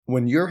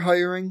When you're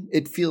hiring,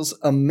 it feels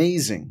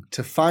amazing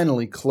to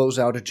finally close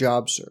out a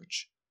job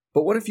search.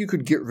 But what if you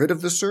could get rid of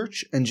the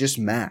search and just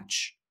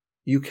match?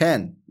 You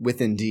can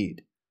with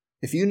Indeed.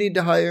 If you need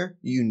to hire,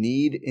 you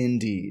need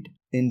Indeed.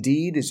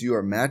 Indeed is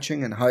your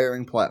matching and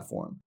hiring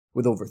platform.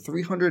 With over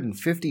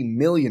 350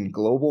 million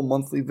global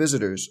monthly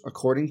visitors,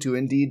 according to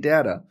Indeed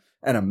data,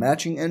 and a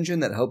matching engine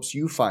that helps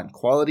you find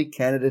quality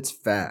candidates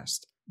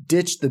fast.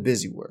 Ditch the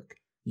busy work.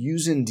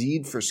 Use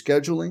Indeed for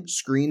scheduling,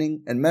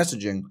 screening, and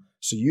messaging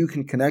so you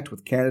can connect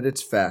with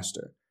candidates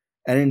faster.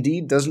 And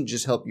Indeed doesn't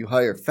just help you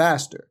hire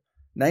faster.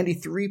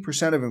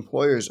 93% of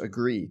employers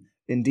agree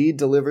Indeed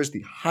delivers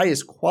the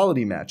highest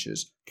quality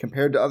matches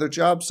compared to other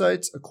job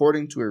sites,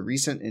 according to a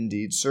recent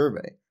Indeed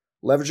survey.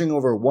 Leveraging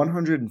over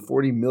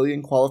 140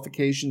 million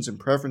qualifications and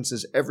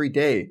preferences every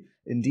day,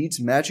 Indeed's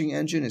matching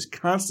engine is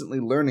constantly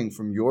learning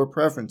from your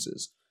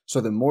preferences. So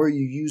the more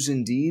you use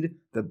Indeed,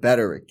 the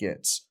better it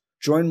gets.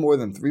 Join more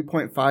than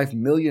 3.5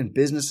 million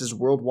businesses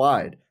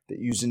worldwide that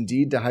use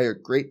Indeed to hire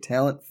great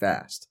talent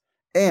fast.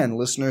 And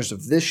listeners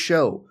of this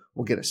show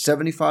will get a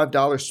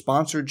 $75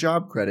 sponsored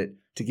job credit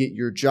to get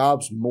your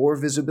jobs more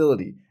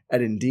visibility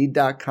at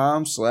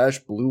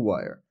Indeed.com/Blue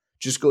Wire.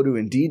 Just go to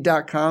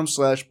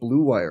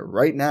Indeed.com/Blue Wire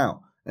right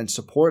now and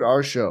support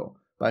our show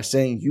by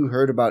saying you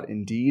heard about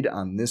Indeed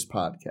on this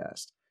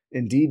podcast.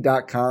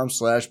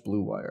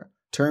 Indeed.com/Blue Wire.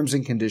 Terms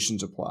and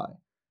conditions apply.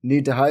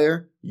 Need to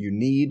hire? You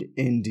need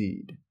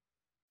Indeed.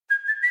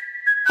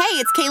 Hey,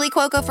 it's Kaylee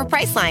Cuoco for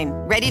Priceline.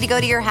 Ready to go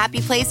to your happy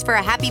place for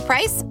a happy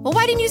price? Well,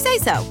 why didn't you say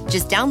so?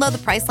 Just download the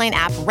Priceline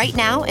app right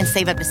now and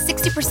save up to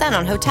 60%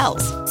 on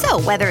hotels.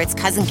 So whether it's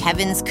Cousin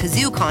Kevin's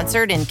Kazoo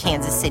Concert in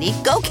Kansas City,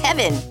 go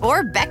Kevin,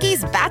 or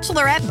Becky's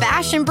Bachelorette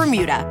Bash in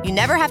Bermuda, you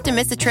never have to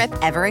miss a trip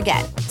ever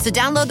again. So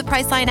download the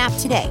Priceline app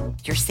today.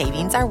 Your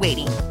savings are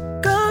waiting.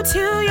 Go to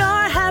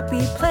your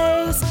happy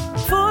place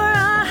for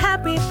a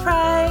happy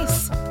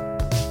price.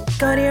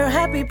 Go to your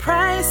happy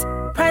price,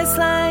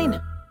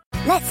 Priceline.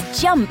 Let's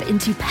jump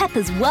into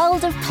Peppa's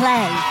world of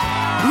play.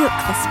 Look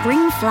for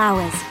spring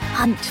flowers,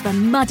 hunt for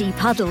muddy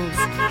puddles,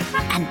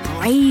 and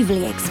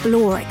bravely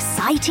explore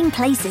exciting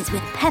places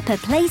with Peppa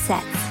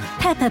playsets.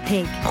 Peppa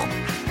Pig,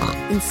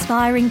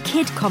 inspiring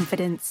kid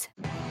confidence.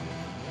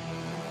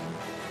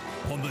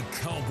 On the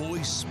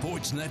Cowboys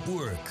Sports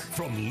Network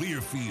from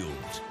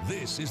Learfield,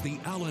 this is the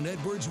Alan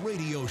Edwards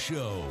Radio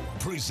Show,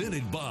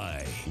 presented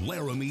by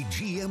Laramie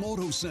GM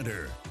Auto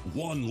Center.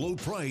 One low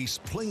price,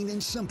 plain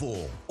and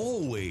simple,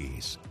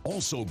 always.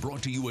 Also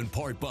brought to you in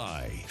part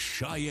by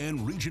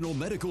Cheyenne Regional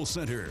Medical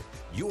Center,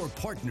 your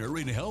partner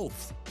in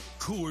health.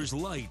 Coors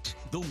Light,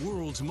 the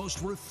world's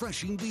most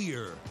refreshing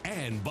beer.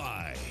 And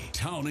by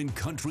Town &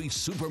 Country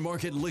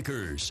Supermarket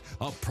Liquors,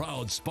 a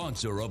proud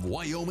sponsor of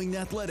Wyoming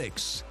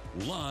Athletics.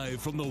 Live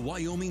from the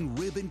Wyoming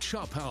Rib and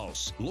Chop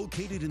House,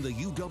 located in the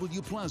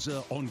UW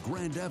Plaza on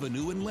Grand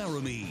Avenue in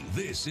Laramie.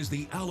 This is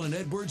the Alan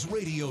Edwards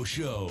Radio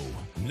Show.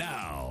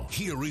 Now,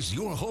 here is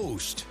your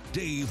host,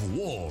 Dave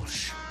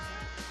Walsh.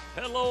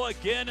 Hello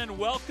again and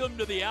welcome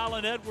to the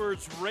Alan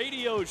Edwards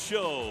Radio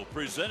Show,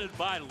 presented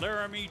by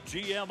Laramie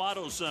GM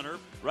Auto Center,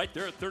 right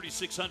there at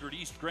 3600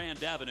 East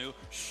Grand Avenue.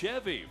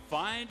 Chevy,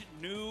 find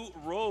new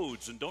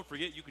roads. And don't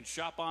forget, you can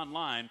shop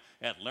online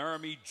at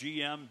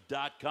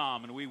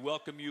LaramieGM.com. And we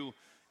welcome you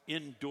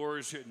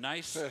indoors here.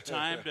 Nice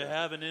time to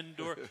have an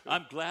indoor.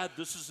 I'm glad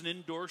this is an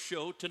indoor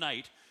show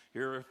tonight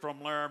here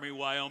from Laramie,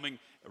 Wyoming,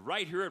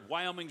 right here at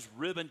Wyoming's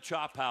Rib and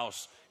Chop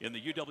House in the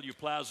UW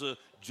Plaza,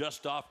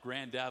 just off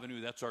Grand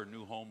Avenue. That's our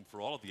new home for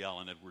all of the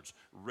Alan Edwards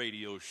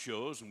radio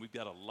shows, and we've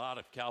got a lot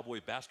of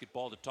Cowboy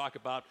basketball to talk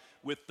about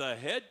with the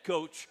head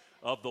coach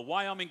of the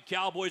Wyoming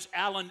Cowboys,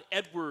 Alan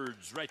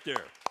Edwards, right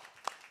there.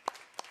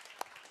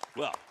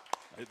 Well,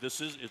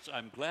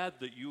 I'm glad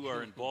that you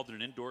are involved in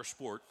an indoor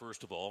sport,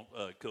 first of all,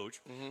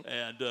 Coach,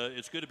 and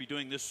it's good to be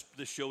doing this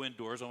show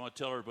indoors. I want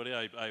to tell everybody,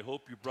 I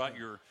hope you brought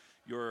your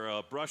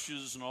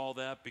brushes and all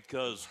that,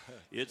 because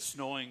it's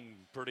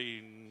snowing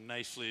pretty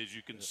nicely, as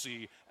you can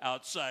see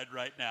outside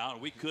right now.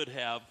 And we could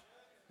have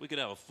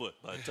a foot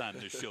by the time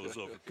this show's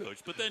over,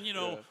 Coach. But then,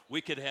 we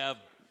could have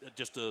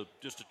just a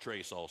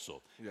trace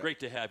also. Yeah. Great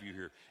to have you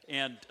here.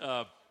 And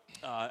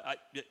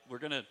we're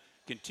going to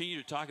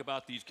continue to talk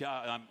about these.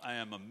 I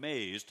am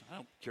amazed. I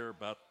don't care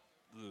about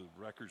the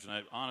records, and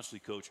I honestly,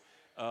 Coach,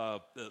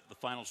 the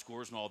final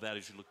scores and all that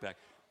as you look back.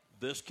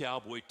 This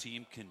Cowboy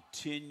team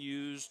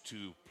continues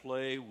to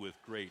play with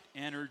great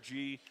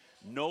energy,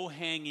 no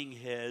hanging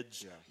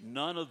heads,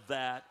 none of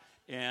that,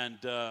 and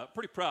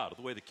pretty proud of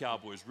the way the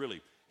Cowboys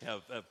really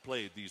have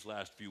played these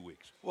last few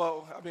weeks.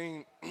 Well, I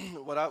mean,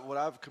 what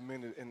I've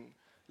commended, and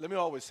let me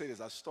always say this,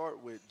 I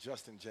start with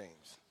Justin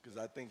James, because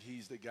I think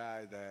he's the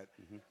guy that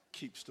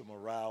keeps the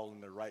morale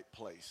in the right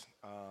place.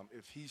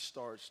 If he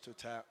starts to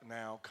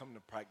now come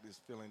to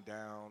practice feeling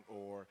down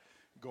or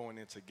going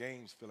into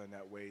games feeling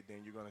that way,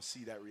 then you're going to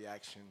see that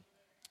reaction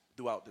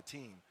throughout the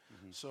team.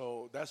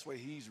 So that's why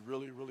he's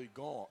really, really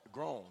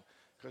grown.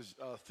 Because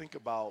think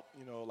about,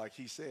 like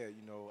he said,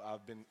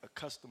 I've been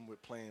accustomed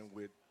with playing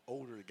with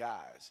older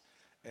guys.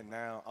 And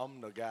now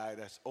I'm the guy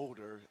that's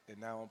older, and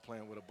now I'm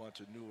playing with a bunch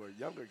of newer,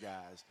 younger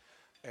guys.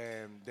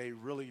 And they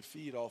really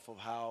feed off of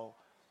how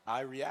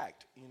I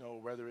react,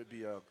 whether it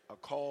be a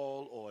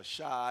call or a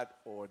shot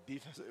or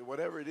defense,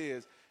 whatever it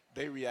is,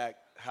 they react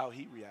how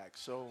he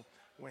reacts. So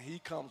when he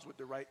comes with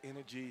the right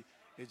energy,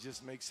 it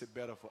just makes it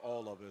better for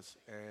all of us.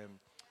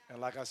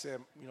 And like I said,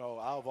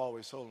 I've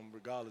always told him,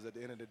 regardless, at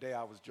the end of the day,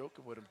 I was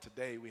joking with him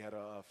today. We had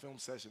a film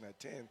session at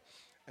 10,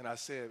 and I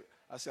said,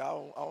 I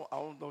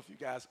don't know if you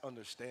guys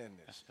understand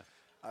this.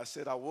 I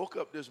said, I woke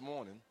up this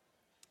morning,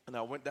 and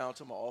I went down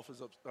to my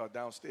office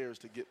downstairs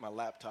to get my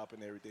laptop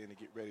and everything to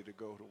get ready to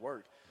go to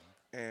work.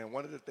 And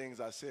one of the things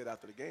I said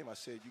after the game, I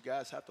said, you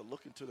guys have to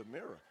look into the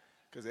mirror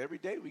because every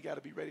day we got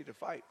to be ready to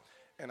fight.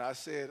 And I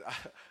said,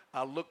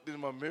 I looked in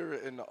my mirror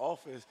in the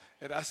office,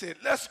 and I said,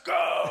 let's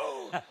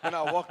go! And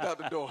I walked out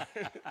the door.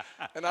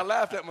 And I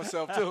laughed at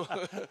myself, too.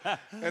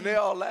 And they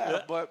all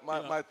laughed. But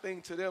my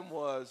thing to them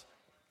was,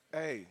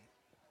 hey,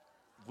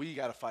 we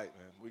got to fight,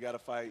 man. We got to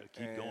fight.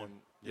 Keep going.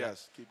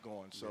 Yes, keep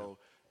going. So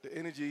the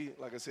energy,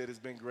 like I said, has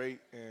been great,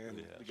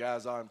 and the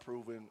guys are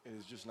improving, and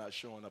it's just not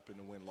showing up in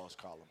the win-loss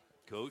column.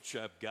 Coach,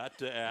 I've got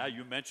to add,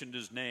 you mentioned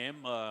his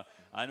name.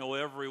 I know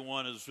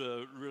everyone is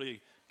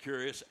really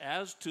curious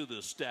as to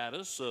the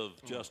status of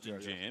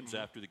Justin James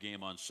after the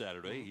game on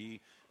Saturday.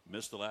 He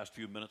missed the last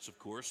few minutes, of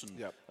course.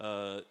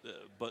 And,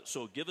 but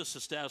so give us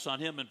the status on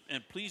him,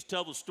 and please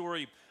tell the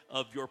story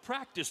of your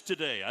practice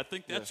today. I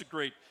think that's a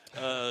great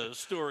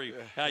story,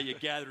 how you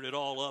gathered it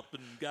all up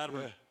and got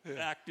him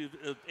active,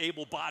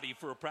 able body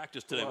for a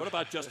practice today. What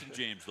about Justin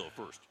James, though,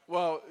 first?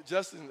 Well,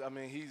 Justin, I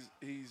mean,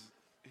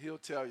 he'll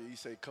tell you, he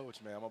say,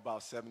 Coach, man, I'm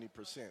about 70%,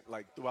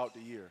 like, throughout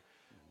the year.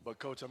 But,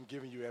 Coach, I'm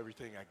giving you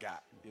everything I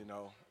got,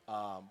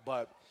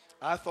 But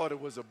I thought it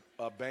was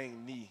a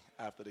banged knee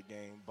after the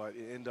game, but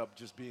it ended up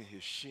just being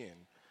his shin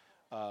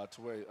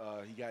to where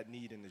he got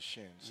kneed in the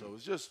shin. So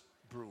it's just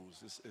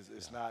bruised.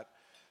 It's not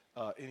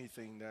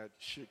anything that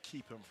should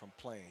keep him from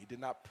playing. He did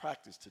not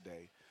practice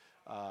today,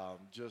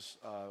 just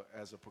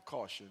as a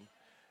precaution.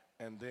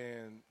 And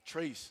then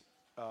Trace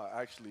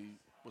actually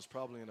was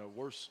probably in a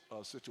worse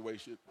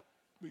situation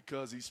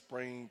because he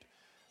sprained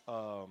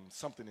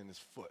something in his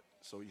foot.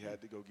 So he had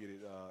to go get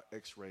it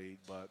x-rayed.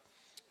 But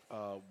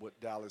what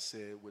Dallas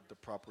said with the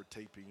proper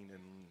taping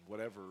and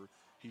whatever,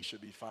 he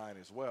should be fine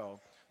as well.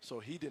 So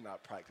he did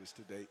not practice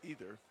today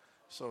either.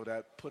 So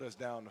that put us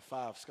down to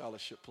 5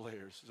 scholarship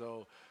players.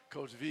 So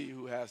Coach V,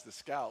 who has the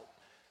scout,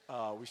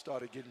 we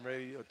started getting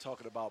ready or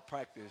talking about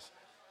practice.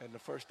 And the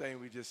first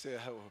thing we just said,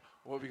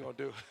 what are we going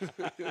to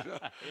do?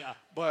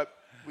 But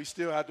we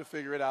still had to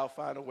figure it out,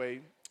 find a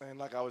way. And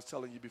like I was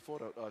telling you before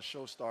the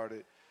show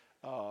started,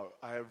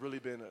 I have really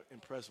been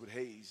impressed with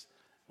Hayes,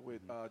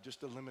 with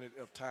just the limited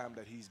of time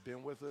that he's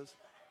been with us.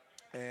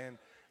 And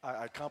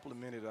I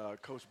complimented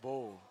Coach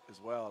Bowl as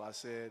well. I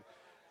said,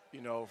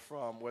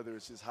 from whether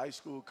it's his high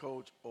school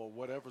coach or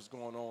whatever's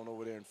going on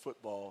over there in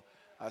football,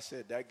 I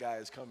said that guy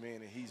has come in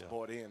and he's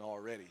bought in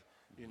already.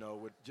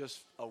 With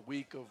just a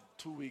week of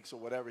 2 weeks or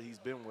whatever he's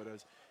been with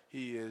us,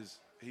 he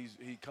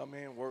come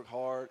in, work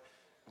hard.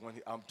 When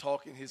I'm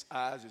talking, his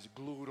eyes is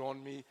glued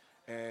on me.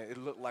 And it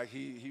looked like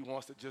he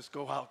wants to just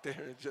go out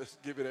there and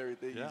just give it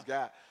everything he's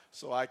got.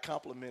 So I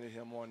complimented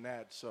him on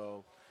that.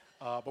 So,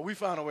 but we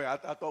found a way. I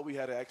thought we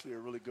had actually a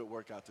really good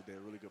workout today, a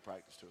really good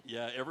practice too.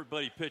 Yeah,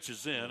 everybody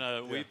pitches in.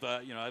 We've,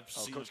 I've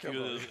seen a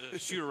few of the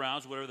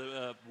shoot-arounds,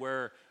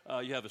 where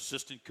you have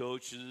assistant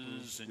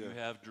coaches and you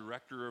have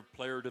director of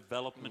player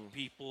development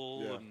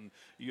people, and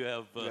you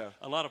have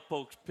a lot of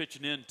folks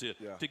pitching in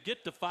to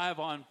get to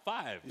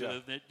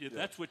 5-on-5.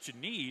 That's what you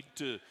need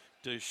to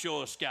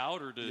show a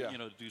scout or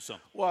to do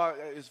something. Well,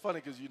 it's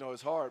funny because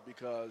it's hard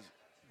because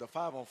the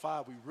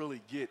 5-on-5 we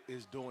really get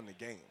is during the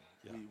game.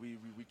 Yeah.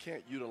 We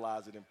can't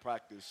utilize it in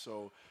practice.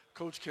 So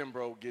Coach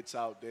Kimbrough gets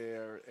out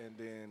there, and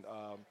then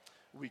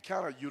we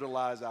kind of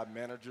utilize our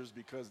managers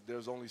because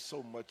there's only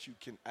so much you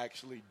can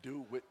actually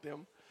do with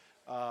them.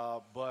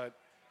 But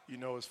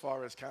as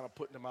far as kind of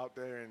putting them out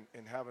there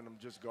and having them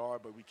just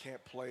guard, but we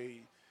can't play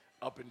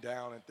up and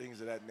down and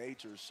things of that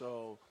nature.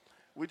 So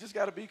we just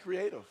got to be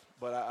creative.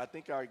 But I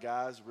think our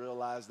guys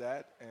realize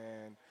that,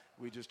 and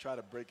we just try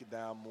to break it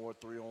down more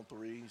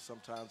 3-on-3,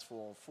 sometimes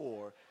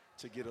 4-on-4,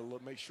 to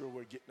make sure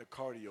we're getting the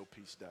cardio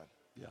piece done.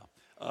 Yeah.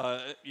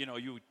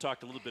 You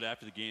talked a little bit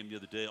after the game the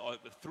other day.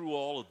 Through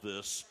all of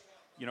this,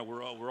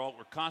 we're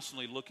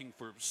constantly looking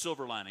for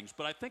silver linings,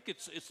 but I think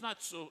it's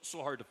not so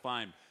hard to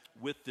find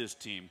with this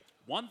team.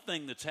 One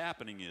thing that's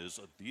happening is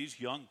these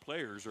young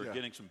players are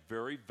getting some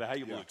very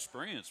valuable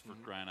experience for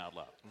crying out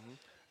loud. Mm-hmm.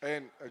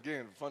 And,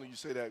 again, funny you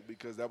say that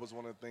because that was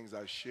one of the things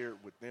I shared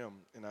with them.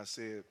 And I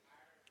said,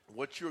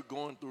 what you're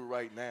going through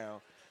right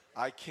now,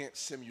 I can't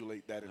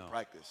simulate that in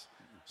practice.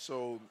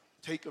 So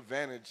take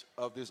advantage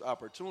of this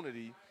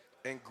opportunity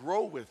and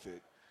grow with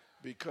it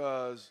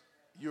because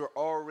you're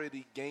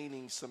already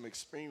gaining some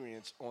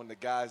experience on the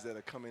guys that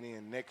are coming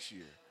in next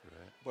year.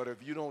 Right. But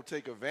if you don't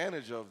take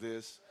advantage of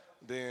this,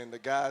 then the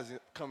guys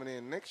coming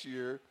in next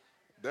year,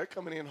 they're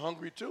coming in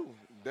hungry too.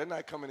 They're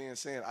not coming in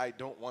saying, I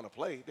don't want to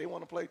play. They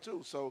want to play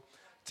too. So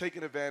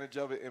taking advantage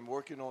of it and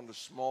working on the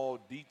small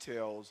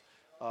details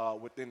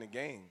within the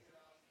game.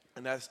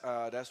 And that's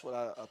what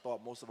I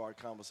thought most of our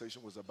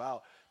conversation was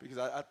about, because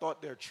I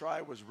thought their try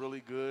was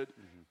really good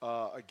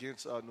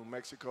against New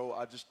Mexico.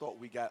 I just thought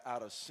we got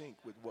out of sync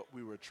with what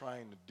we were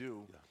trying to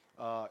do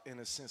in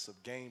a sense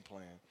of game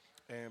plan.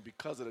 And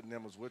because of the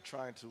numbers, we're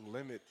trying to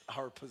limit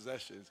our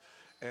possessions.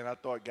 And I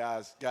thought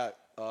guys got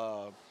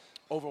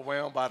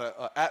overwhelmed by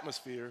the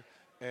atmosphere.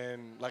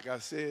 And like I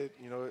said,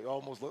 it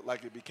almost looked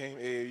like it became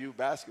AAU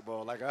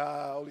basketball. Like,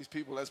 all these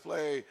people, let's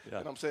play. Yeah.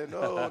 And I'm saying,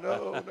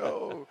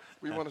 no,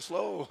 we want to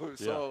slow.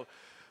 So,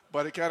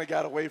 but it kind of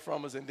got away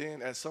from us. And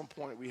then at some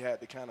point we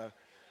had to kind of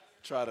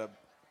try to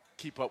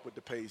keep up with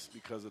the pace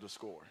because of the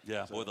score.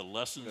 Yeah, so, boy, the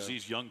lessons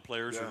these young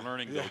players are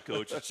learning, though,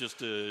 Coach. It's just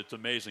it's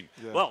amazing.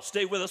 Yeah. Well,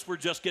 stay with us. We're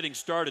just getting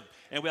started.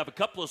 And we have a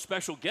couple of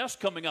special guests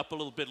coming up a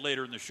little bit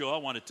later in the show I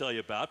want to tell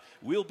you about.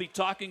 We'll be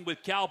talking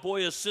with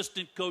Cowboy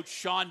assistant coach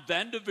Sean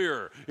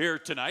Vanderveer here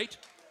tonight.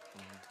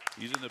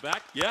 He's in the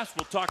back. Yes,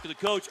 we'll talk to the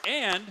coach.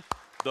 And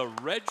the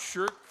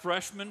redshirt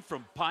freshman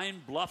from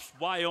Pine Bluffs,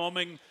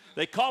 Wyoming.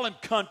 They call him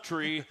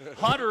Country.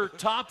 Hunter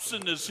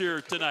Thompson is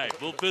here tonight.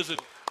 We'll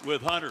visit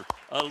with Hunter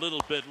a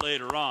little bit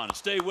later on.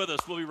 Stay with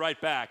us. We'll be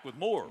right back with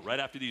more right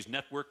after these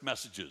network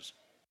messages.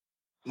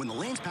 When the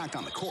lane's packed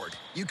on the court,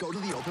 you go to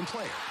the open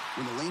player.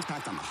 When the lane's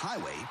packed on the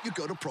highway, you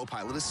go to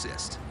ProPilot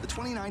Assist, the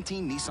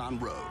 2019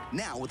 Nissan Rogue.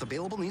 Now with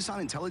available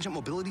Nissan intelligent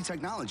mobility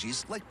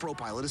technologies like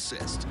ProPilot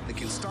Assist that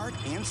can start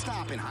and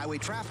stop in highway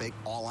traffic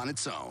all on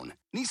its own.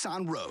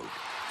 Nissan Rogue,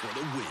 for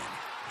the win.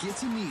 Get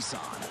to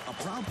Nissan, a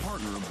proud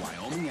partner of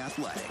Wyoming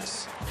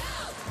Athletics.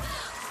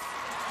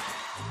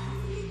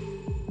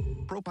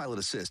 ProPilot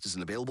Assist is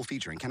an available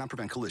feature and cannot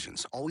prevent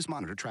collisions. Always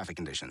monitor traffic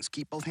conditions.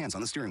 Keep both hands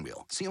on the steering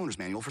wheel. See owner's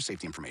manual for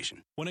safety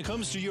information. When it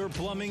comes to your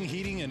plumbing,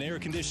 heating, and air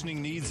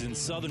conditioning needs in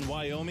southern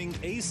Wyoming,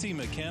 AC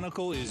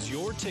Mechanical is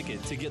your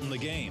ticket to get in the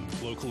game.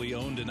 Locally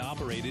owned and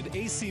operated,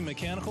 AC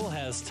Mechanical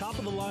has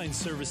top-of-the-line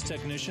service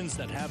technicians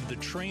that have the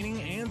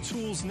training and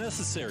tools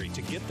necessary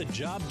to get the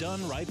job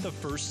done right the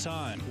first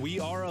time. We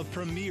are a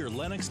premier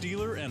Lennox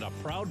dealer and a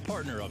proud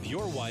partner of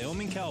your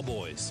Wyoming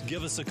Cowboys.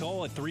 Give us a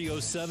call at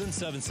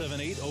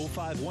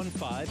 307-778-0515.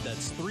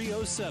 That's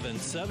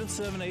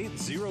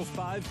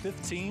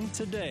 307-778-0515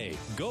 today.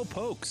 Go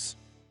Pokes!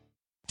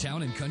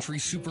 Town & Country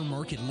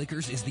Supermarket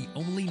Liquors is the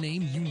only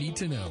name you need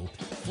to know.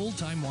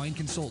 Full-time wine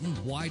consultant,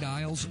 wide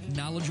aisles,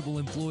 knowledgeable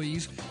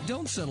employees.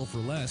 Don't settle for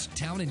less.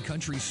 Town &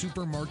 Country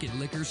Supermarket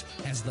Liquors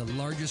has the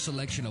largest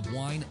selection of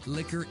wine,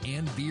 liquor,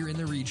 and beer in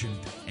the region.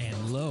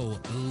 And low,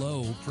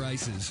 low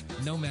prices.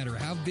 No matter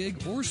how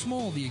big or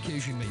small the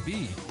occasion may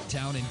be,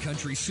 Town &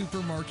 Country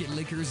Supermarket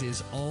Liquors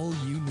is all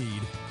you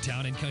need.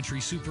 Town & Country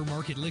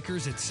Supermarket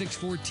Liquors at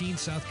 614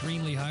 South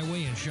Greenlee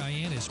Highway in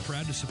Cheyenne is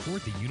proud to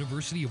support the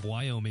University of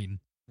Wyoming.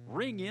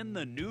 Ring in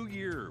the new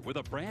year with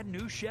a brand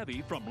new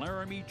Chevy from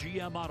Laramie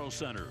GM Auto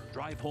Center.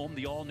 Drive home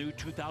the all-new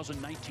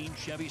 2019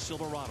 Chevy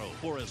Silverado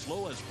for as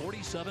low as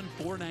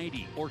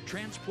 $47,490, or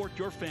transport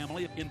your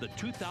family in the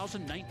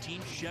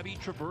 2019 Chevy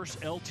Traverse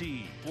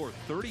LT for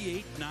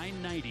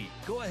 $38,990.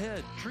 Go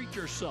ahead, treat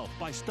yourself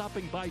by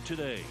stopping by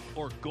today,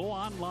 or go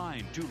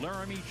online to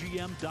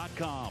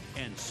LaramieGM.com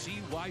and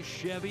see why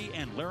Chevy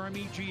and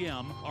Laramie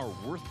GM are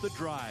worth the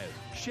drive.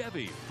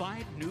 Chevy,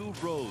 find new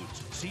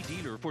roads. See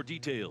dealer for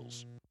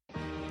details.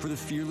 For the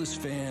fearless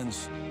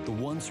fans, the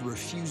ones who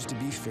refuse to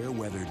be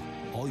fair-weathered,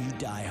 all you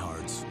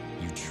diehards,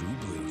 you true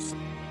blues.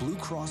 Blue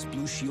Cross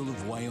Blue Shield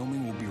of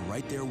Wyoming will be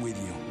right there with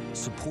you,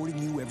 supporting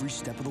you every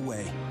step of the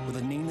way, with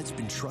a name that's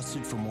been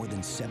trusted for more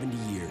than 70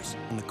 years,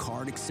 and a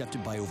card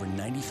accepted by over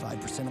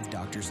 95% of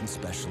doctors and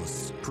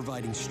specialists,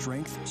 providing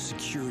strength,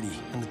 security,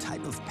 and the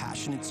type of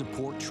passionate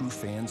support true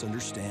fans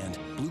understand.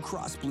 Blue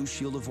Cross Blue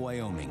Shield of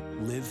Wyoming.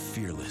 Live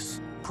fearless.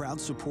 Proud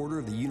supporter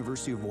of the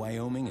University of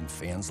Wyoming and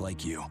fans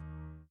like you.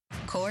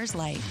 Coors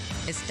Light,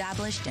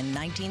 established in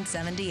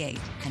 1978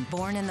 and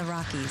born in the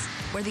Rockies,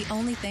 where the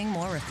only thing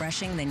more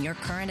refreshing than your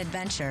current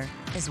adventure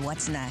is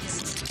what's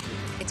next.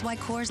 It's why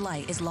Coors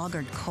Light is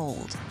lagered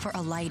cold for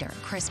a lighter,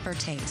 crisper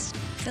taste,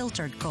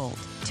 filtered cold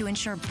to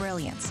ensure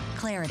brilliance,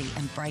 clarity,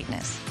 and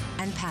brightness,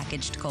 and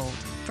packaged cold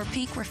for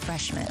peak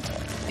refreshment.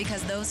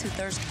 Because those who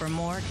thirst for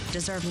more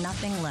deserve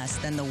nothing less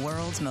than the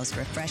world's most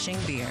refreshing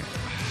beer.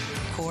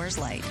 Coors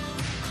Light.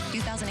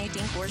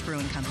 2018 Coors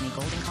Brewing Company,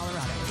 Golden,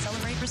 Colorado.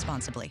 Celebrate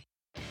responsibly.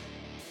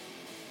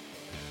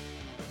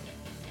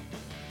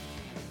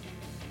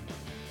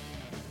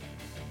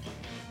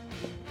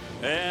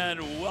 And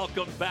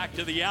welcome back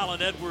to the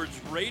Alan Edwards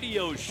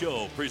Radio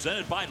Show,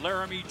 presented by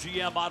Laramie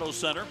GM Auto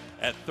Center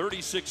at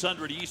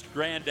 3600 East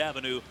Grand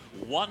Avenue.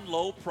 One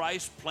low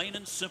price, plain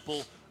and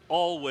simple,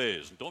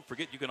 always. And don't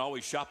forget, you can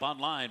always shop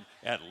online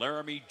at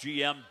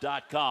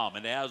LaramieGM.com.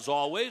 And as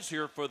always,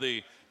 here for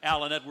the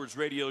Alan Edwards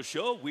Radio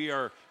Show, we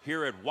are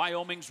here at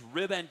Wyoming's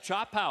Rib and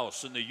Chop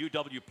House in the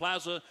UW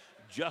Plaza,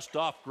 just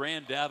off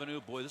Grand Avenue.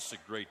 Boy, this is a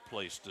great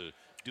place to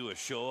do a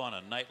show on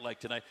a night like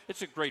tonight.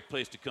 It's a great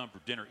place to come for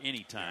dinner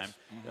anytime,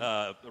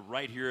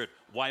 right here at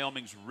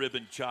Wyoming's Rib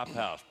and Chop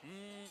House.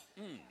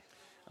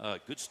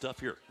 Good stuff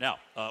here. Now,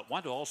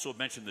 wanted to also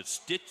mention that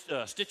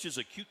Stitches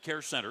Acute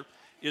Care Center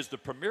is the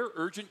premier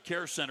urgent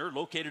care center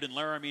located in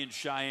Laramie and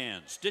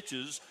Cheyenne.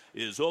 Stitches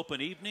is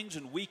open evenings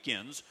and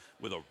weekends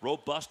with a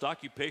robust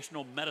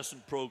occupational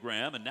medicine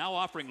program, and now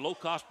offering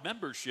low-cost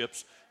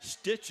memberships.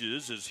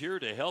 Stitches is here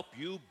to help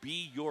you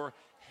be your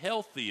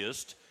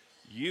healthiest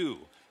you.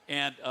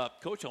 And,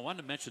 Coach, I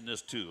wanted to mention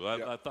this, too.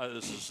 I thought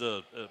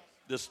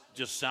this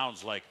just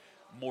sounds like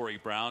Maury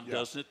Brown,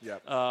 doesn't it?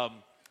 Yeah.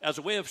 As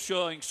a way of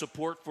showing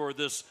support for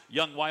this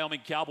young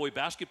Wyoming Cowboy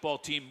basketball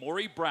team,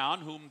 Maury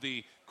Brown, whom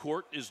the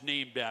court is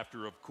named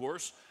after, of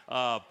course,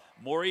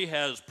 Maury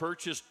has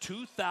purchased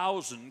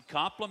 2,000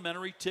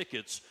 complimentary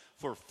tickets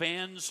for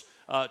fans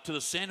to the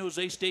San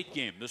Jose State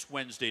game this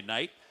Wednesday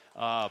night.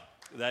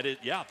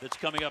 That's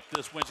coming up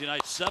this Wednesday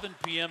night. 7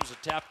 p.m. is the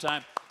tap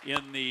time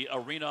in the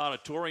Arena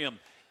Auditorium.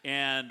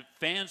 And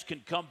fans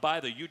can come by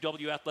the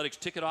UW Athletics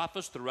ticket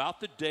office throughout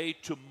the day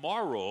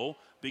tomorrow,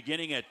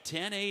 beginning at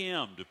 10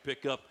 a.m. to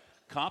pick up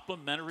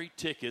complimentary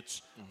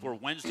tickets for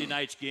Wednesday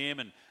night's game.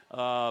 And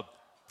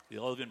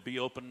they'll even be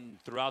open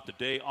throughout the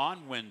day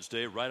on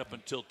Wednesday, right up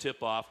until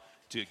tip-off,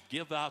 to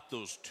give out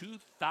those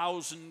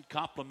 2,000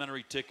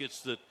 complimentary tickets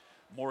that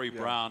Maury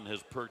Brown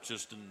has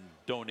purchased and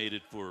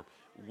donated for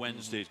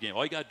Wednesday's game.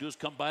 All you got to do is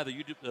come by the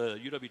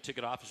UW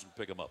ticket office and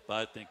pick them up.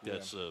 I think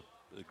that's a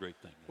great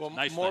thing. Well,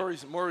 nice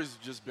Maury's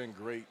just been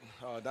great,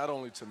 not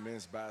only to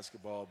men's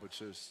basketball, but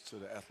just to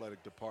the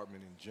athletic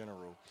department in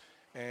general.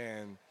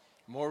 And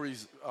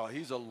Maury's,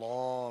 he's a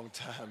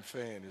long-time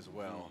fan as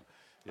well.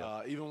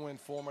 Even when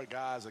former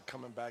guys are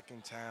coming back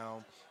in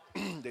town,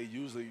 they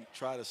usually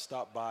try to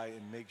stop by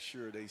and make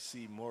sure they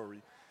see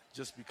Maury,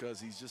 just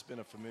because he's just been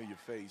a familiar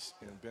face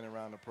and been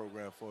around the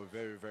program for a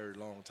very, very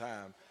long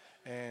time.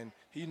 And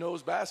he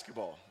knows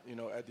basketball,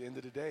 at the end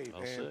of the day.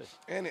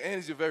 And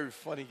he's a very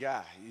funny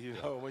guy,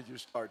 when you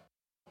start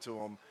to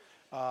him.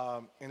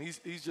 And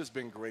he's just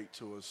been great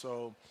to us.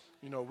 So,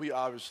 we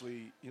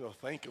obviously,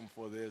 thank him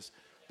for this,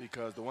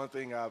 because the one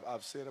thing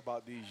I've said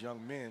about these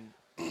young men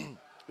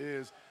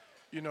is,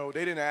 they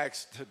didn't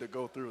ask to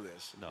go through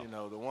this.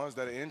 No. The ones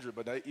that are injured,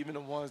 but even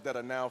the ones that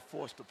are now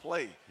forced to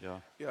play.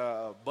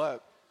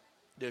 But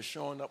they're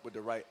showing up with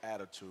the right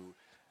attitude.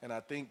 And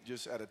I think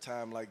just at a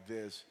time like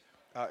this,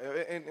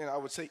 and I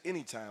would say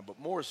any time, but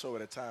more so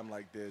at a time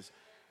like this,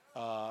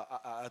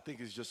 I think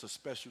it's just a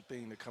special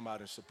thing to come out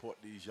and support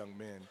these young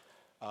men.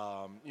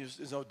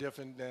 It's no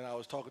different than I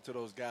was talking to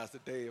those guys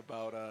today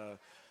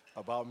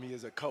about me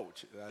as a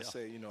coach. I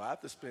say, I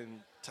have to spend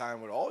time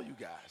with all you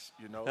guys.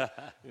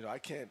 I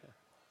can't,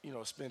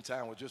 spend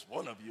time with just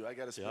one of you. I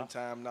got to spend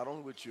time not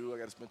only with you. I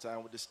got to spend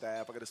time with the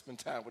staff. I got to spend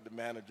time with the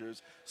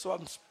managers. So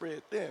I'm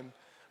spread thin,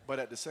 but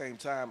at the same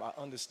time, I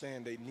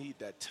understand they need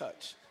that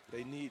touch.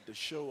 They need the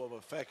show of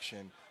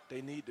affection.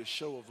 They need the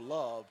show of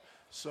love.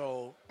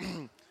 So,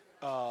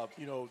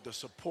 the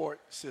support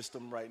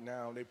system right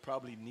now, they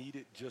probably need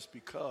it just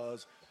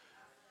because,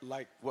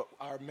 like what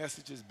our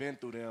message has been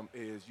through them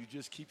is, you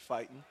just keep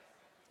fighting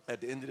at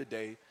the end of the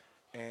day,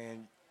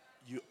 and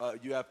you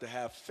have to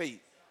have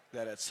faith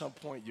that at some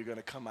point you're going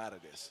to come out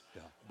of this.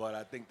 But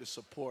I think the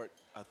support,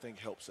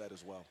 helps that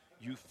as well.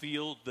 You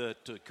feel that,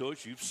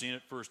 Coach, you've seen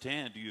it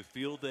firsthand. Do you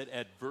feel that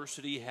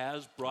adversity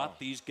has brought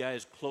these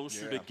guys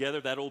closer together,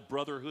 that old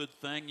brotherhood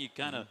thing? You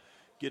kind of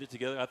get it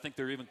together. I think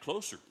they're even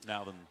closer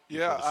now than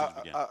before the season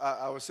began.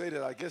 I would say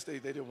that I guess they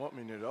didn't want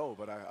me to know,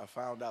 but I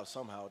found out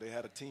somehow. They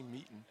had a team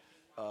meeting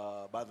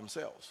by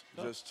themselves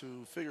just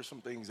to figure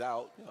some things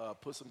out,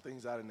 put some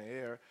things out in the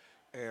air.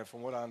 And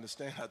from what I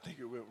understand, I think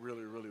it went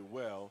really, really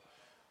well.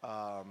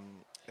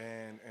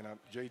 And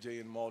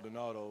JJ and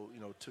Maldonado,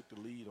 took the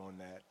lead on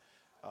that.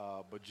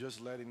 But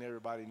just letting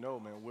everybody know,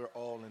 man, we're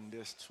all in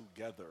this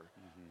together.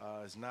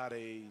 It's not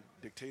a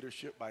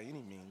dictatorship by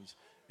any means.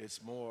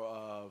 It's more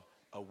of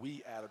a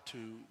we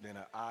attitude than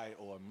an I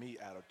or a me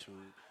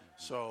attitude.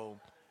 So,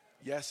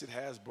 yes, it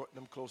has brought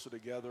them closer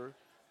together,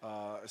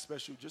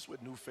 especially just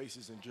with new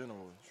faces in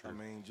general. I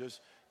mean,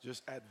 just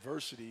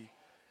adversity.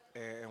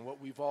 And what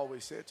we've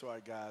always said to our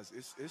guys,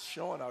 it's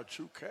showing our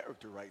true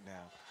character right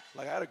now.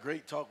 Like, I had a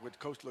great talk with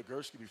Coach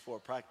Legursky before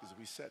practice.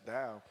 We sat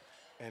down,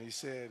 and he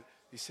said,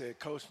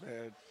 Coach,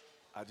 man,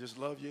 I just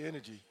love your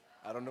energy.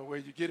 I don't know where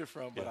you get it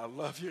from, but I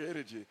love your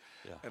energy.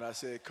 And I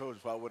said, Coach,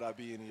 why would I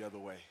be any other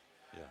way?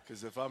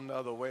 Because if I'm the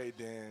other way,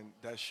 then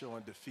that's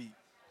showing defeat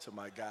to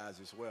my guys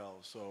as well.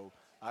 So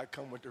I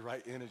come with the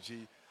right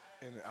energy,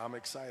 and I'm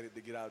excited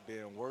to get out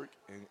there and work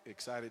and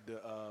excited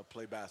to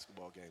play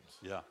basketball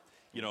games.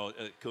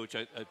 Coach,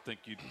 I think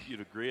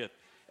you'd agree it.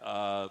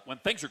 When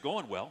things are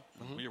going well,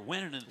 when you're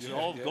winning and it's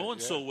all going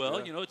so well,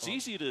 it's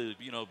easy to,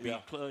 be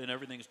and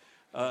everything's.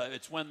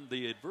 It's when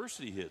the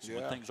adversity hits,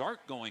 when things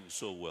aren't going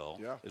so well,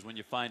 is when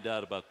you find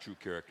out about true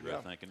character,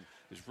 I think. And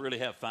we really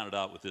have found it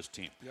out with this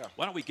team.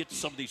 Why don't we get to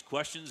some of these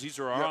questions? These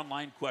are our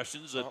online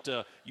questions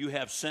that you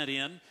have sent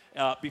in.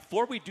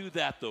 Before we do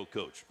that, though,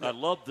 Coach, I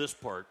love this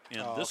part.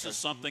 And this is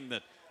something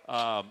that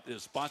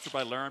is sponsored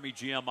by Laramie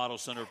GM Auto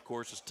Center, of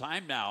course. It's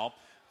time now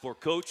for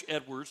Coach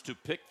Edwards to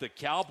pick the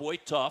Cowboy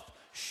Tough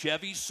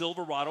Chevy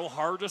Silverado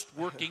Hardest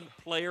Working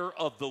Player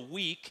of the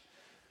Week,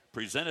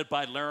 presented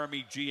by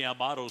Laramie GM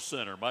Auto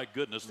Center. My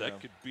goodness, that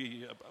could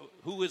be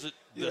who is it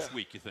this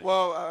week, you think?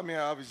 Well, I mean,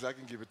 obviously I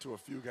can give it to a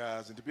few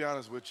guys. And to be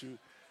honest with you,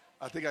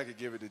 I think I could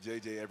give it to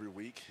JJ every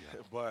week.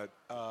 Yeah. But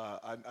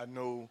I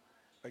know,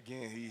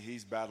 again,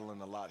 he's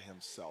battling a lot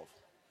himself.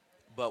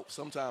 But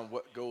sometimes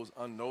what goes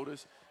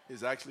unnoticed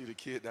is actually the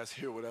kid that's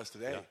here with us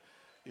today. Yeah.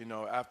 You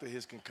know, after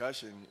his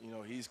concussion, you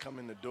know, he's come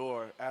in the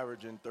door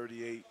averaging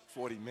 38,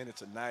 40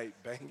 minutes a night,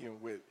 banging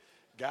with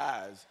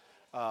guys.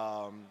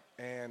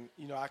 And,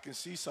 you know, I can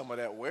see some of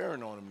that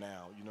wearing on him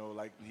now, you know,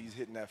 like he's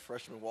hitting that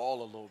freshman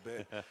wall a little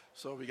bit.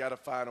 So we got to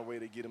find a way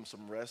to get him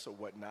some rest or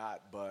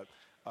whatnot. But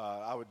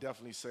I would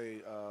definitely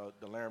say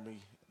the Laramie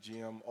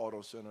GM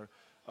Auto Center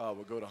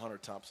would go to Hunter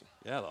Thompson.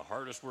 Yeah, the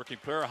hardest working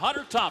player,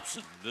 Hunter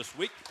Thompson, this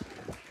week.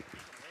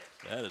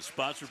 That is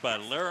sponsored by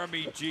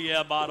Laramie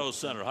GM Auto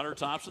Center. Hunter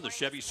Thompson, the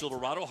Chevy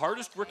Silverado,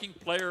 hardest working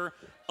player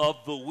of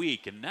the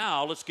week. And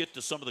now let's get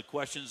to some of the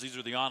questions. These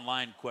are the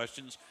online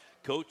questions.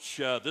 Coach,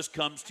 this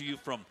comes to you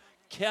from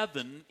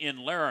Kevin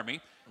in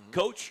Laramie. Mm-hmm.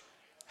 Coach,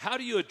 how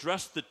do you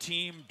address the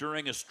team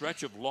during a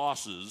stretch of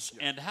losses,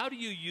 and how do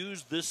you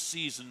use this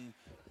season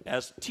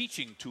as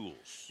teaching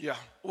tools? Yeah,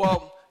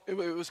 well, it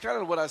was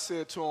kind of what I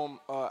said to him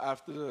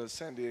after the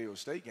San Diego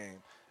State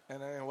game.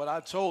 And what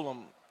I told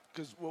him,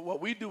 because what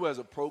we do as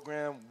a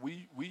program,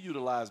 we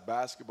utilize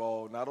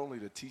basketball not only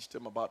to teach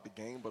them about the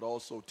game, but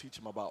also teach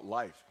them about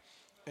life.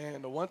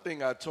 And the one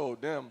thing I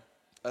told them,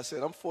 I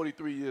said, I'm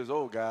 43 years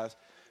old, guys,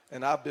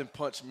 and I've been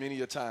punched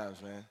many a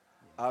times, man.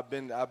 I've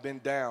been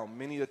down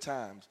many a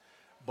times.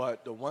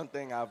 But the one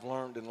thing I've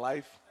learned in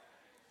life,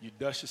 you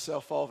dust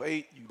yourself off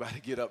 8, you got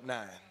to get up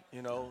 9,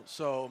 you know.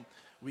 So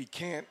we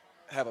can't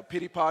have a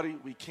pity party.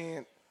 We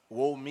can't,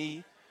 woe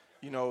me.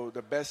 You know,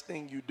 the best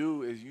thing you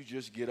do is you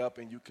just get up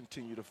and you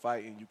continue to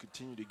fight and you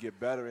continue to get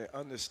better, and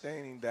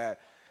understanding that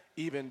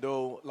even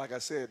though, like I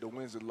said, the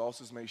wins and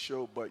losses may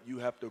show, but you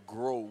have to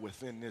grow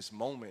within this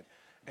moment.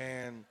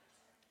 And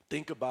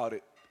think about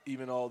it,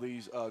 even all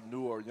these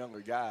newer or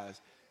younger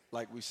guys,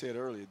 like we said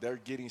earlier, they're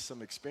getting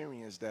some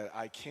experience that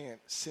I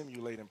can't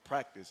simulate in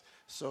practice.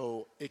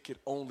 So it could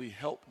only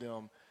help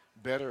them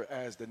better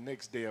as the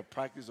next day of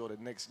practice or the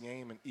next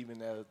game, and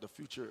even as the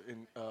future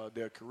in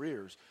their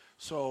careers.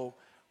 So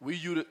we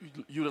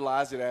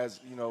utilize it as,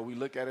 you know, we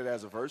look at it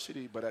as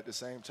adversity, but at the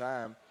same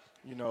time,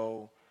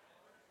 I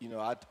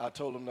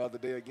told him the other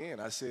day again,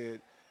 I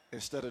said,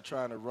 instead of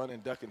trying to run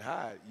and duck and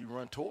hide, you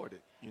run toward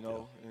it, you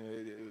know.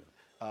 Yeah.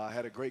 I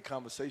had a great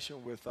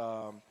conversation with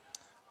the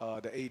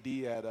AD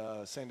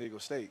at San Diego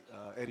State,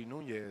 Eddie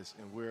Nunez,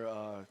 and we're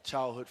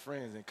childhood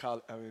friends and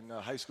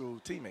high school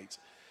teammates.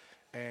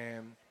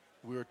 And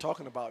we were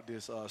talking about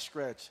this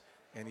stretch,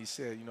 and he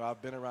said, you know,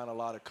 I've been around a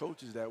lot of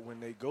coaches that when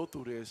they go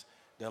through this,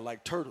 they're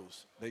like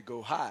turtles. They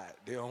go hide.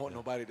 They don't want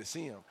nobody to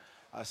see them.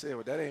 I said,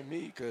 well, that ain't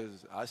me,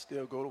 because I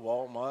still go to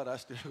Walmart. I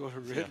still go to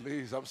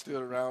Ridley's. I'm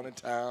still around in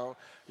town.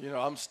 You know,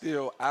 I'm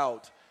still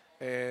out.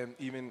 And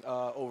even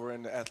over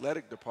in the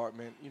athletic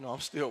department, you know, I'm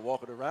still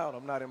walking around.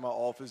 I'm not in my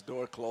office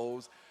door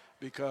closed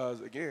because,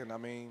 again, I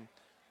mean,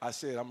 I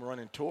said I'm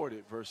running toward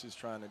it versus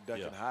trying to duck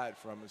and hide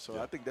from it. So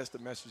I think that's the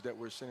message that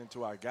we're sending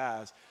to our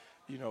guys.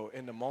 You know,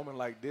 in a moment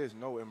like this,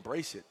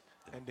 embrace it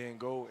and then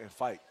go and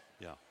fight.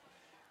 Yeah.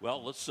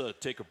 Well, let's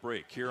take a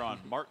break here on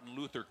Martin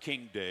Luther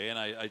King Day, and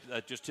I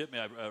just hit me.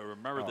 I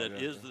remember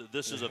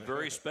this is a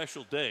very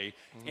special day,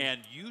 and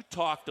you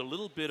talked a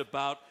little bit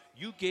about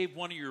you gave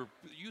one of your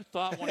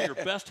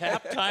best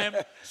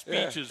halftime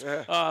speeches,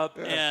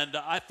 and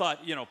I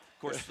thought, you know, of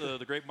course,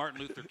 the great Martin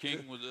Luther King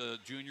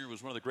Jr.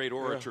 was one of the great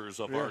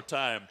orators of our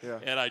time,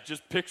 and I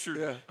just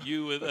pictured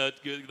you with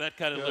that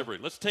kind of delivery.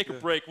 Let's take a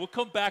break. We'll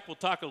come back. We'll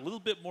talk a little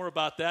bit more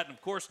about that, and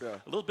of course,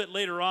 a little bit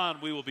later on,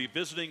 we will be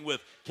visiting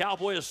with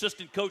Cowboy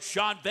assistant coach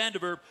Sean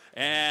Vanderwerp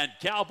and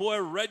Cowboy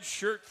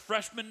redshirt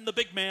freshman, the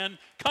big man,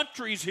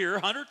 Country's here,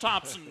 Hunter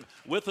Thompson,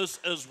 with us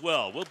as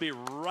well. We'll be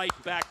right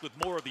back with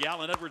more of the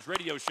Alan Edwards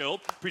Radio Show,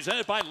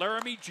 presented by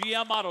Laramie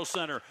GM Auto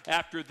Center,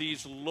 after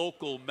these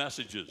local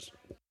messages.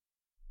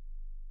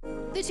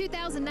 The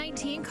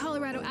 2019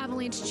 Colorado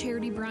Avalanche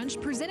Charity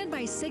Brunch, presented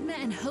by Cigna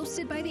and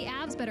hosted by the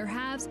Avs Better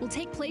Halves, will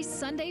take place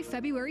Sunday,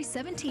 February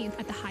 17th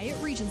at the Hyatt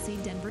Regency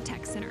Denver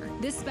Tech Center.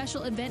 This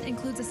special event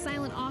includes a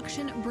silent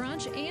auction,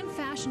 brunch, and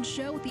fashion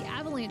show with the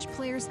Avalanche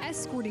players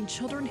escorting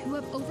children who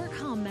have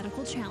overcome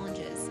medical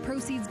challenges.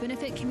 Proceeds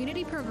benefit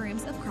community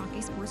programs of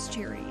Kroenke Sports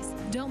Charities.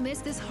 Don't miss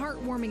this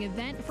heartwarming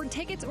event. For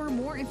tickets or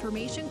more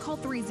information, call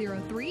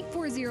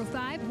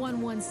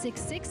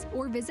 303-405-1166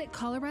 or visit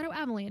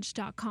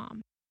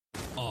coloradoavalanche.com.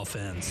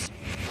 Offense,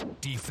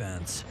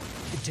 defense.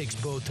 It takes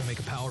both to make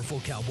a powerful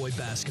Cowboy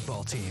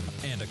basketball team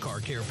and a car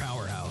care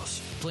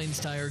powerhouse. Plains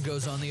Tire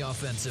goes on the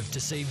offensive to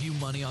save you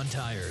money on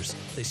tires.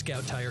 They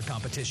scout tire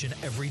competition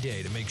every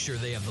day to make sure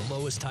they have the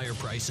lowest tire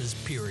prices,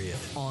 period.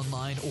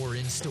 Online or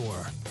in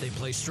store. They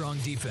play strong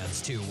defense,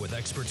 too, with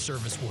expert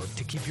service work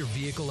to keep your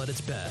vehicle at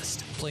its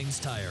best. Plains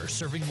Tire,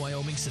 serving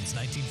Wyoming since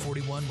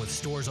 1941 with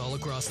stores all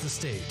across the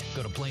state.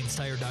 Go to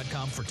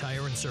plainstire.com for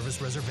tire and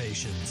service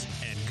reservations.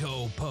 And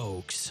go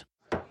Pokes.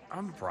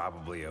 I'm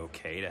probably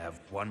okay to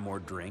have one more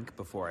drink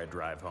before I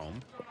drive home.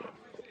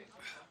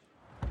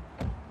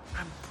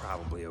 I'm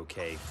probably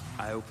okay.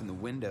 I open the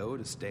window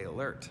to stay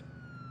alert.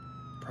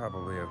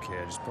 Probably okay.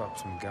 I just popped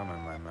some gum in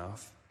my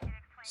mouth.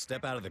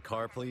 Step out of the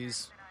car,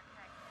 please.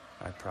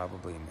 I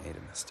probably made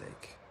a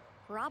mistake.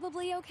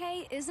 Probably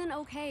okay isn't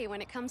okay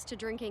when it comes to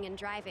drinking and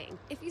driving.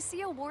 If you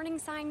see a warning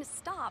sign,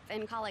 stop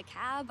and call a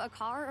cab, a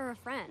car, or a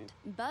friend.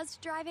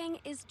 Buzzed driving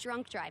is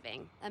drunk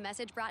driving. A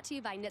message brought to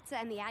you by NHTSA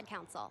and the Ad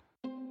Council.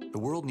 The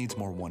world needs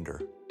more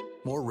wonder,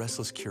 more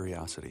restless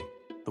curiosity.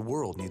 The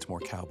world needs more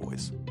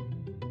cowboys.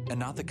 And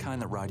not the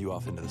kind that ride you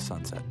off into the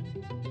sunset.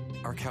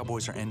 Our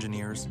cowboys are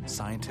engineers,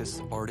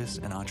 scientists, artists,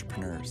 and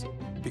entrepreneurs.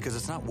 Because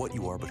it's not what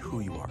you are, but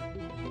who you are.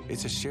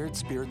 It's a shared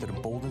spirit that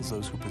emboldens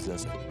those who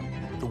possess it.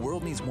 The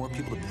world needs more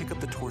people to pick up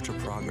the torch of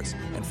progress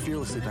and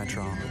fearlessly venture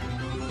onward.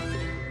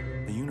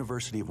 The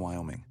University of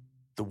Wyoming.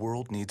 The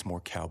world needs more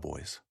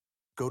cowboys.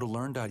 Go to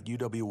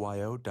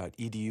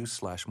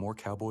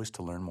learn.uwyo.edu/morecowboys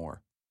to learn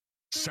more.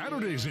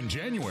 Saturdays in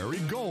January,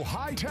 go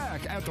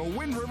high-tech at the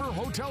Wind River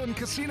Hotel and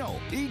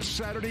Casino. Each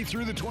Saturday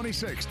through the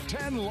 26th,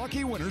 10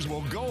 lucky winners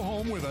will go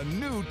home with a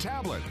new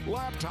tablet,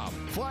 laptop,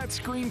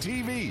 flat-screen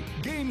TV,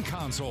 game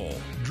console,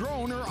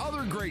 drone, or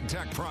other great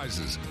tech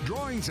prizes.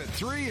 Drawings at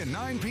 3 and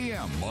 9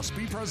 p.m. Must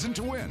be present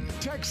to win.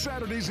 Tech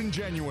Saturdays in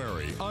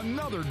January.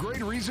 Another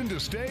great reason to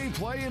stay,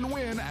 play, and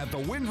win at the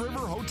Wind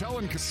River Hotel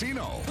and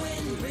Casino.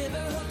 Wind River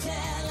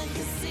Hotel and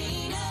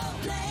Casino.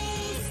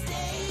 Play,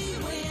 stay,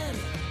 win.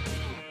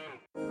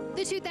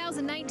 The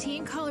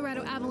 2019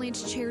 Colorado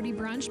Avalanche Charity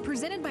Brunch,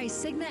 presented by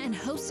Cigna and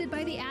hosted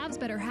by the Avs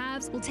Better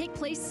Halves, will take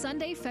place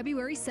Sunday,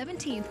 February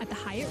 17th at the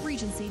Hyatt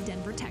Regency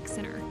Denver Tech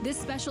Center. This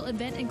special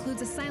event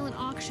includes a silent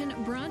auction,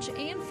 brunch,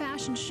 and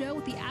fashion show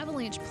with the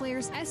Avalanche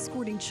players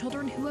escorting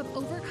children who have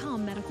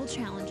overcome medical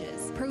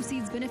challenges.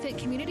 Proceeds benefit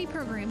community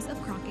programs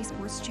of Crocky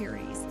Sports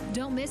Charities.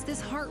 Don't miss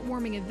this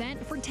heartwarming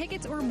event. For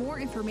tickets or more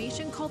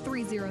information, call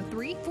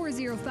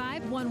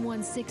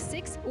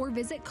 303-405-1166 or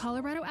visit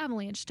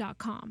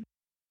coloradoavalanche.com.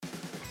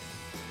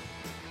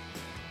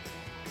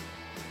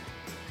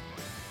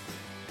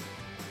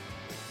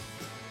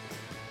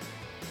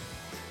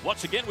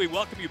 Once again, we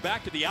welcome you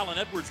back to the Alan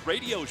Edwards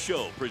Radio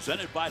Show,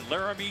 presented by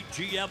Laramie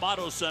GM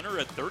Auto Center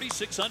at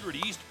 3600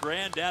 East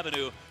Grand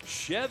Avenue.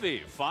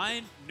 Chevy,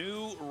 find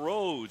new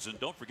roads. And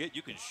don't forget,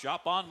 you can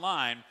shop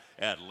online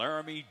at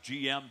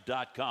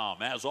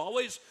LaramieGM.com. As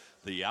always,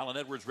 the Alan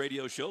Edwards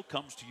Radio Show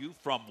comes to you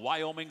from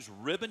Wyoming's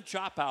Rib and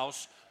Chop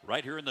House,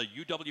 right here in the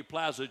UW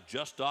Plaza,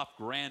 just off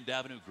Grand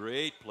Avenue.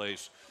 Great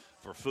place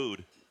for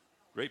food.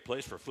 Great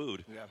place for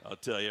food, yeah. I'll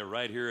tell you,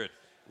 right here at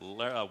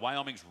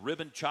Wyoming's Rib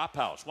and Chop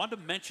House. Wanted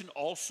to mention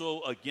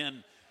also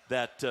again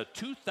that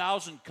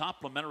 2,000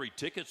 complimentary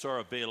tickets are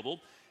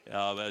available,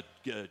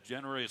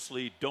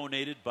 generously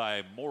donated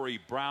by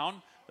Maury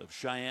Brown of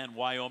Cheyenne,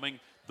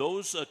 Wyoming.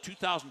 Those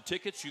 2,000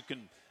 tickets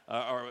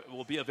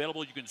will be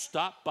available. You can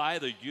stop by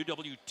the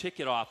UW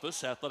ticket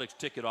office, athletics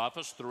ticket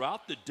office,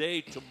 throughout the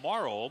day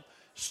tomorrow,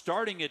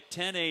 starting at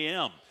 10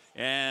 a.m.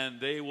 And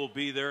they will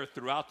be there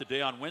throughout the day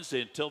on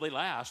Wednesday until they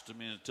last.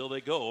 Until they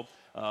go.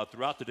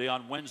 Throughout the day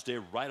on Wednesday,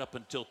 right up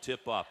until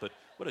tip-off. But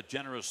what a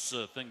generous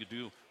thing to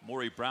do.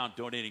 Maury Brown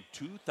donating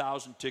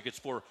 2,000 tickets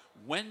for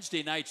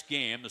Wednesday night's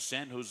game, the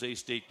San Jose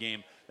State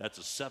game. That's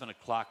a 7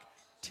 o'clock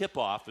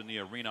tip-off in the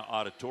Arena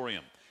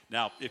Auditorium.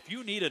 Now, if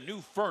you need a new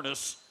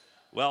furnace,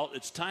 well,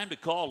 it's time to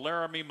call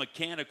Laramie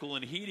Mechanical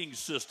and Heating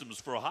Systems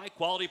for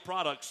high-quality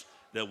products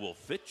that will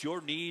fit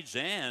your needs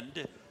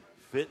and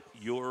fit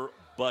your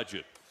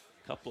budget.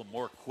 Couple of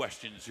more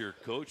questions here,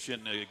 Coach.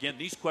 And again,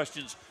 these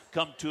questions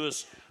come to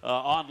us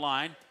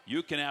online.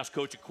 You can ask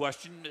Coach a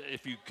question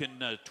if you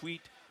can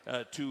tweet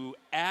to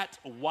at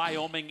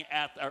Wyoming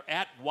or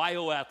at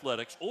Wyo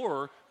Athletics,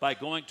 or by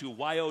going to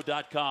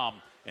wyo.com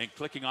and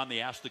clicking on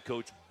the Ask the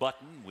Coach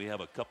button. We have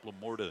a couple of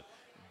more to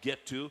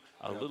get to.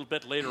 A little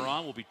bit later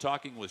on, we'll be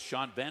talking with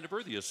Sean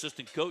Vandiver, the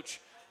assistant coach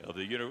of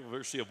the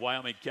University of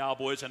Wyoming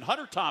Cowboys, and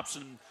Hunter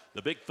Thompson,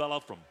 the big fella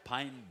from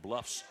Pine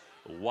Bluffs,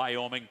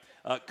 Wyoming.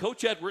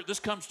 Coach Edwards, this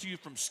comes to you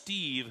from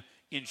Steve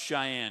in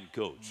Cheyenne,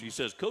 Coach. He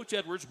says, Coach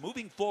Edwards,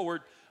 moving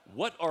forward,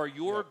 what are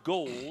your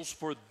goals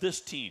for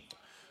this team?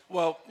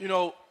 Well,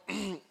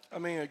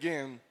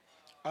 again,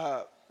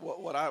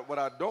 what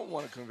I don't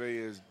want to convey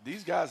is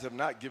these guys have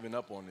not given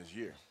up on this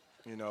year,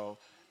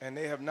 and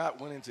they have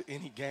not went into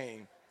any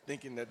game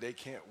thinking that they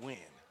can't win.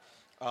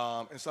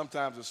 And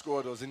sometimes the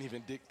score doesn't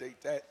even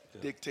dictate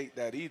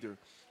that either.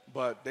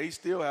 But they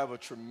still have a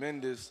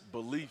tremendous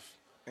belief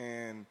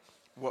in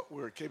what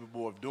we're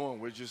capable of doing.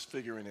 We're just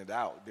figuring it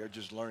out. They're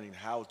just learning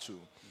how to.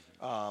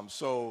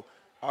 So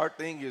our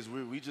thing is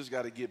we just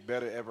got to get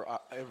better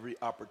every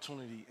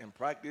opportunity in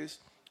practice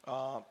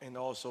and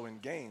also in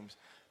games.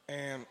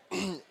 And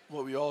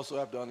what we also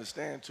have to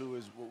understand, too,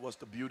 is what's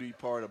the beauty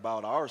part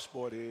about our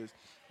sport is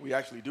we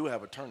actually do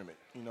have a tournament,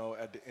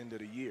 at the end of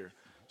the year.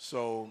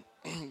 So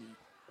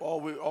all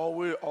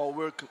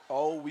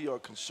we are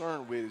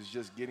concerned with is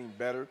just getting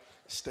better,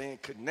 staying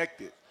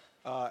connected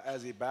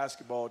as a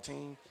basketball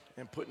team,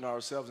 and putting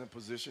ourselves in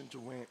position to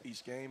win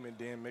each game and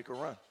then make a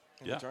run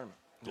in the tournament.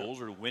 Goals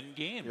are to win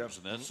games, Yep.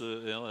 and that's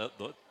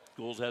the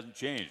goals hasn't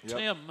changed.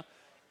 Yep.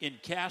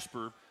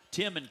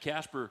 Tim in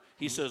Casper,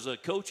 he says,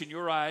 Coach, in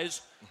your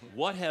eyes,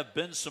 what have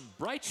been some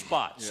bright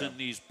spots in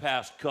these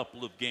past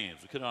couple of games?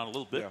 We cut on a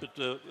little bit, but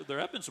there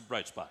have been some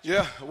bright spots.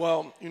 Yeah,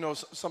 well,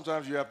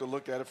 sometimes you have to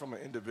look at it from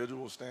an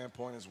individual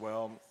standpoint as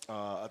well.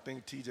 I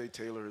think T.J.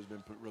 Taylor has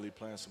been really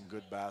playing some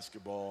good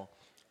basketball.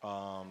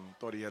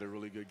 Thought he had a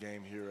really good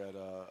game here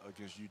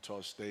against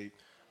Utah State,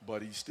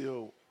 but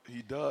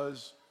he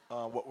does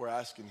what we're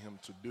asking him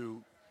to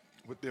do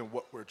within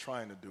what we're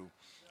trying to do.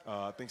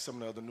 I think some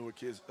of the other newer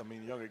kids,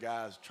 younger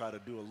guys try to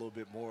do a little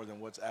bit more than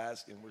what's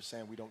asked, and we're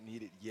saying we don't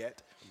need it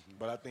yet.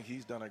 But I think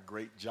he's done a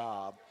great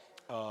job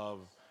of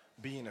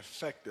being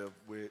effective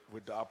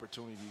with the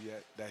opportunity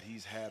that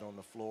he's had on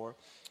the floor.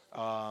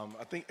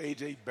 I think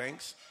A.J.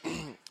 Banks,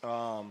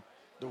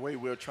 the way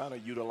we're trying to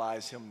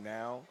utilize him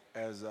now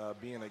as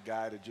being a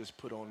guy to just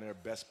put on their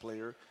best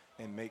player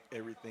and make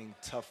everything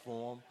tough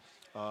for him.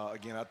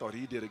 Again, I thought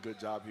he did a good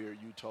job here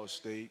at Utah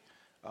State.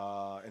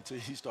 Until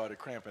he started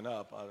cramping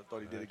up. I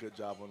thought he did a good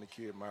job on the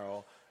kid,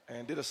 Merrill,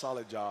 and did a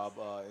solid job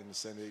in the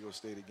San Diego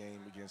State game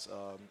against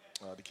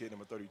the kid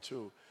number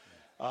 32.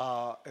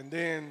 And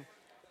then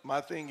my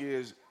thing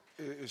is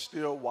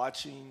still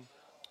watching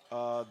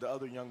the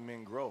other young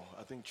men grow.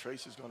 I think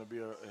Trace is going to be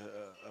a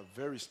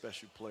very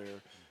special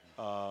player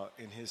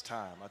in his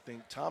time. I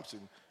think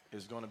Thompson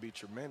is going to be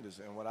tremendous.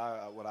 And what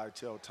I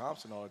tell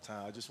Thompson all the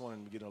time, I just want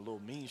him to get a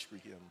little mean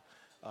streak in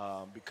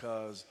him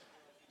because –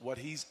 what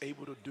he's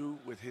able to do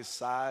with his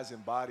size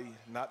and body,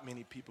 not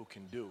many people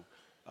can do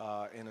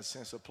in a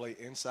sense of play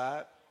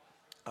inside,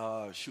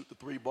 shoot the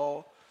three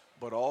ball,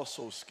 but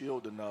also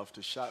skilled enough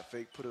to shot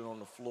fake, put it on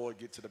the floor,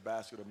 get to the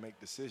basket, or make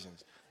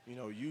decisions.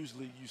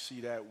 Usually you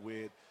see that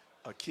with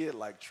a kid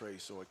like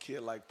Trace or a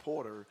kid like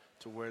Porter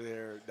to where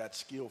they're that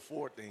skill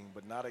forward thing,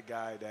 but not a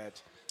guy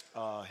that's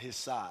his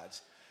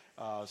size.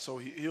 So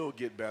he'll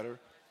get better.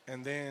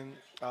 And then,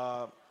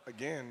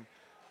 again,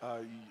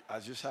 I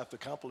just have to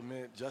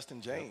compliment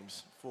Justin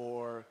James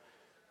for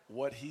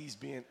what he's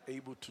being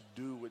able to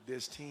do with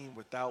this team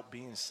without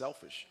being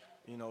selfish.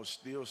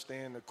 Still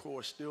staying the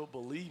course, still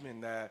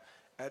believing that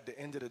at the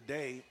end of the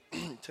day,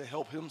 to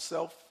help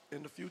himself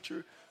in the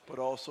future, but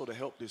also to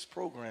help this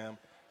program,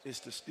 is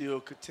to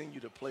still continue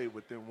to play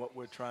within what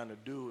we're trying to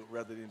do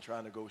rather than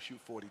trying to go shoot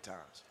 40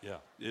 times. Yeah,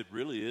 it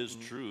really is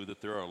true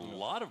that there are a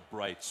lot of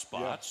bright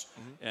spots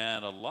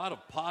and a lot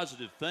of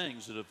positive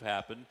things that have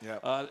happened.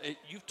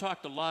 You've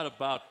talked a lot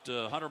about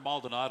Hunter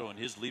Maldonado and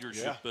his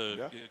leadership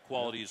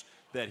qualities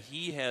that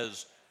he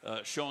has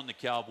shown the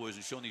Cowboys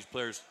and shown these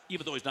players,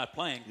 even though he's not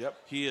playing,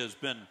 he has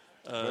been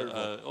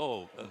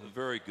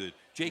very good.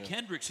 Jake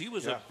Hendricks, he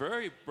was a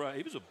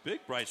big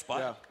bright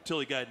spot until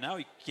he now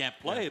he can't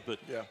play, but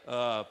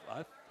I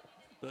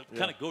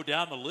kind of go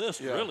down the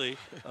list, really.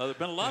 There have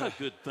been a lot of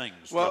good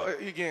things. Well,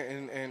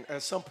 again, and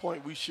at some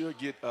point we should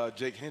get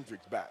Jake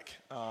Hendricks back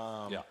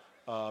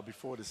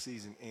before the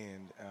season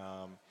ends.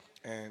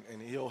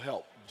 And he'll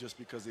help just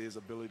because of his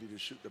ability to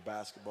shoot the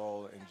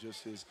basketball and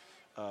just his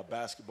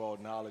basketball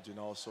knowledge and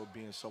also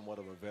being somewhat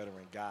of a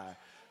veteran guy.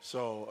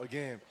 So,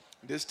 again,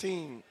 this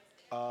team,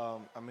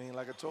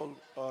 like I told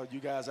you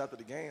guys after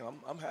the game,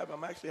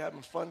 I'm actually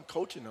having fun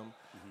coaching them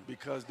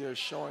because they're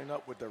showing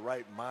up with the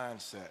right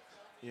mindset,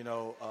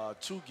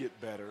 to get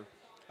better.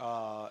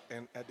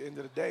 And at the end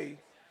of the day,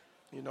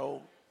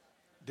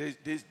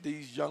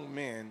 these young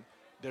men,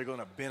 they're going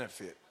to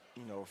benefit,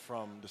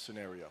 from the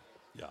scenario.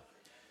 Yeah.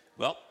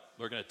 Well,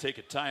 we're going to take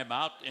a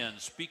timeout. And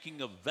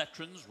speaking of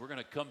veterans, we're going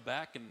to come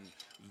back and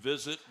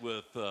visit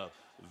with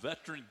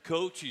veteran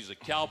coach. He's a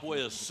Cowboy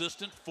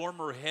assistant,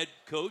 former head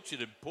coach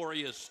at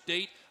Emporia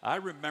State. I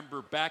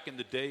remember back in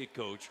the day,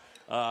 Coach,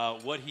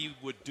 what he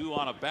would do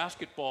on a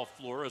basketball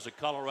floor as a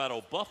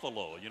Colorado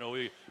Buffalo.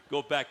 We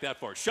go back that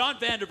far. Sean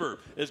Vanderver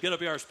is going to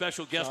be our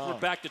special guest. We're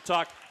back to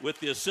talk with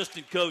the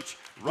assistant coach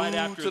right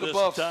after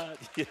this time.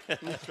 Yeah,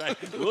 that's right.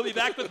 We'll be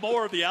back with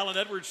more of the Alan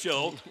Edwards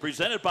Show,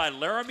 presented by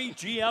Laramie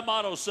GM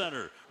Auto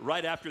Center,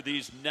 right after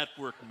these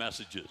network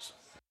messages.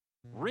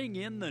 Ring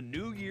in the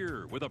new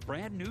year with a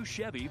brand new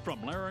Chevy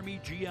from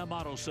Laramie GM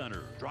Auto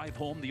Center. Drive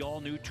home the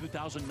all-new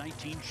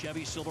 2019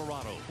 Chevy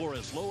Silverado for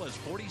as low as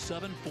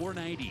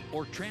 $47,490,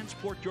 or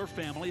transport your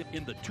family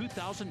in the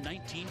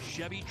 2019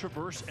 Chevy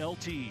Traverse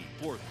LT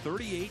for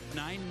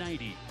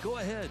 $38,990. Go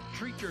ahead,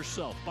 treat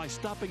yourself by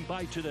stopping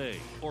by today,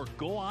 or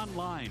go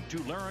online to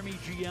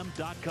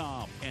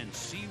LaramieGM.com and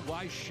see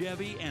why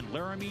Chevy and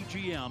Laramie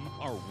GM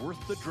are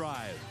worth the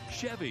drive.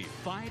 Chevy,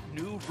 find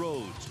new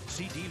roads.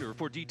 See dealer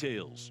for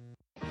details.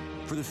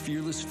 For the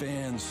fearless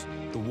fans,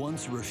 the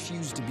ones who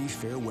refuse to be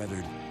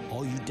fair-weathered,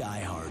 all you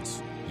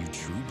diehards, you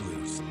true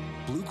blues.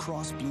 Blue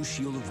Cross Blue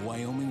Shield of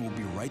Wyoming will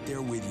be right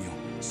there with you,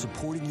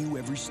 supporting you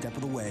every step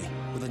of the way,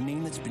 with a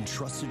name that's been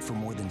trusted for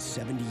more than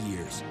 70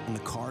 years, and the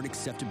card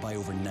accepted by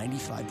over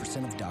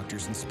 95% of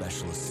doctors and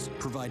specialists,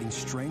 providing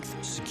strength,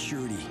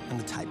 security, and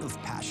the type of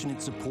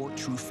passionate support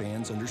true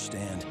fans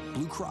understand.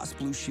 Blue Cross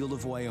Blue Shield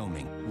of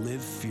Wyoming.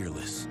 Live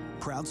fearless.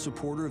 Proud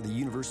supporter of the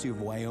University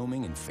of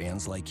Wyoming and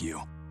fans like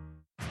you.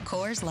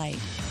 Coors Light,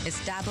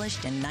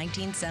 established in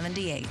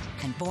 1978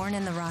 and born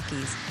in the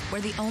Rockies,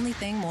 where the only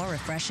thing more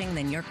refreshing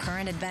than your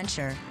current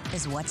adventure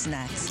is what's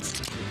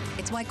next.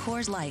 It's why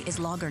Coors Light is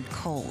lagered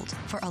cold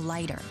for a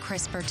lighter,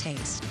 crisper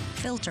taste,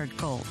 filtered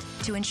cold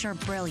to ensure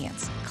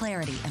brilliance,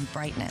 clarity, and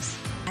brightness,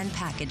 and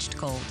packaged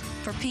cold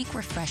for peak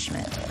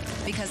refreshment.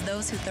 Because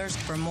those who thirst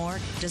for more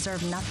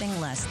deserve nothing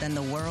less than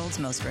the world's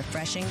most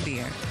refreshing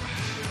beer.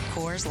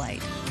 Coors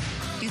Light.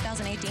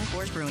 2018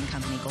 Coors Brewing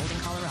Company, Golden,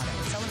 Colorado.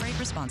 Celebrate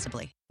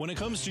responsibly. When it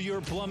comes to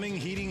your plumbing,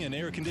 heating, and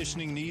air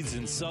conditioning needs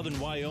in southern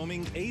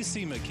Wyoming,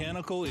 AC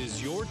Mechanical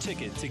is your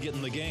ticket to get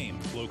in the game.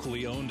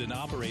 Locally owned and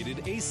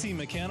operated, AC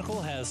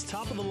Mechanical has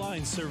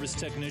top-of-the-line service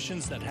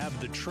technicians that have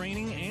the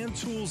training and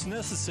tools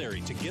necessary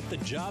to get the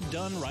job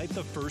done right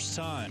the first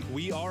time.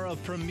 We are a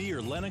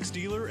premier Lennox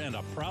dealer and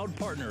a proud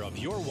partner of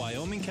your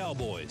Wyoming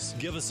Cowboys.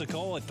 Give us a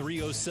call at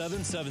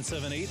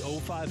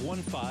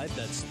 307-778-0515.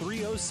 That's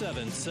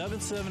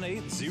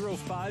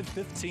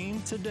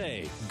 307-778-0515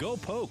 today. Go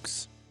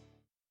Pokes!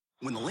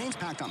 When the lane's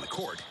packed on the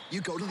court,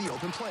 you go to the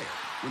open player.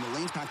 When the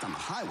lane's packed on the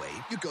highway,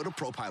 you go to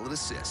ProPilot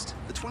Assist,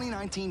 the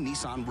 2019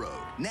 Nissan Rogue.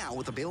 Now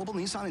with available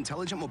Nissan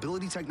intelligent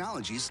mobility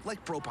technologies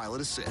like ProPilot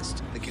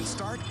Assist that can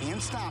start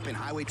and stop in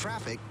highway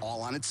traffic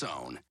all on its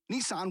own.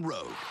 Nissan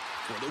Rogue,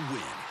 for the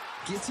win.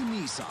 Get to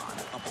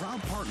Nissan, a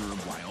proud partner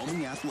of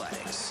Wyoming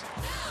Athletics.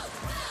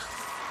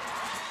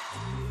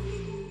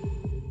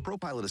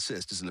 ProPilot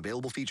Assist is an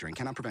available feature and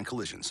cannot prevent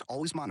collisions.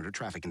 Always monitor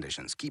traffic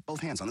conditions. Keep both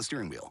hands on the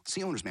steering wheel.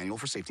 See owner's manual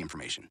for safety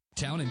information.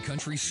 Town &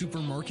 Country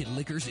Supermarket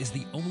Liquors is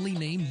the only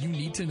name you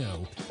need to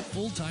know.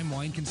 Full-time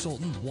wine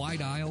consultant,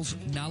 wide aisles,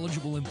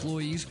 knowledgeable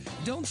employees.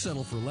 Don't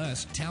settle for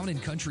less. Town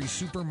 & Country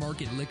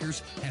Supermarket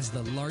Liquors has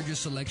the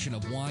largest selection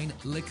of wine,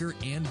 liquor,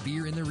 and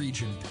beer in the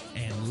region.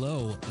 And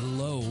low,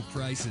 low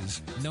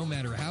prices. No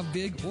matter how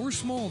big or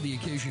small the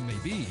occasion may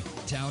be,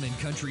 Town &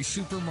 Country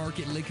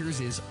Supermarket Liquors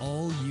is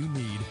all you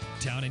need.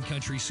 Town &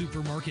 Country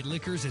Supermarket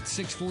Liquors at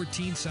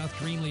 614 South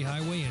Greenlee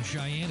Highway in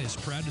Cheyenne is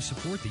proud to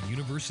support the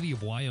University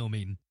of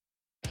Wyoming.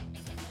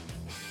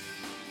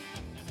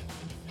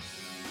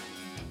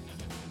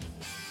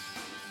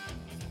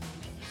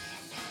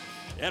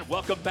 And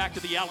welcome back to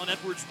the Alan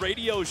Edwards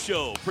Radio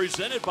Show,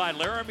 presented by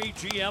Laramie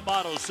GM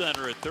Auto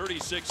Center at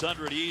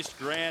 3600 East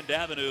Grand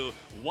Avenue.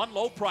 One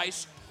low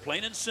price,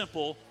 plain and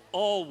simple,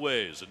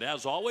 always. And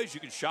as always, you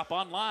can shop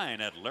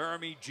online at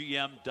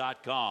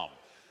LaramieGM.com.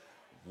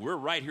 We're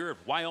right here at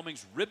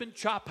Wyoming's Ribbon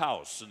Chop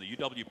House in the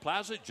UW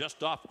Plaza,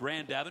 just off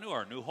Grand Avenue,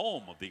 our new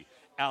home of the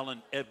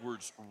Alan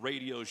Edwards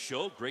Radio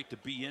Show. Great to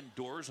be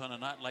indoors on a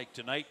night like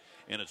tonight,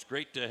 and it's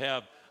great to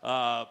have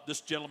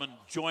this gentleman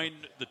join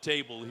the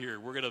table here.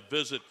 We're going to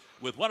visit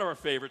with one of our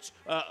favorites.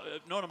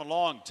 I've known him a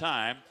long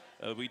time.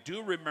 We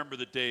do remember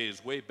the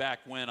days way back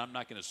when. I'm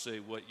not going to say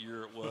what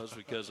year it was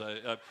because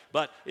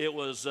but it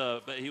was.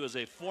 But he was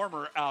a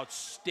former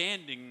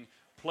outstanding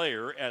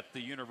player at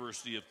the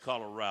University of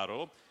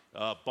Colorado.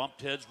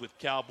 Bumped heads with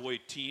Cowboy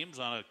teams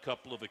on a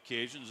couple of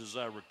occasions, as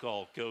I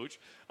recall, Coach.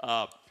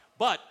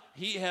 But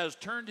he has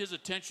turned his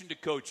attention to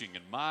coaching,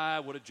 and my,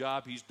 what a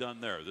job he's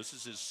done there. This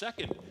is his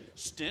second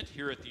stint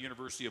here at the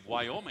University of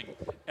Wyoming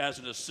as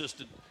an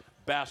assistant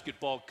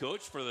basketball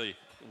coach for the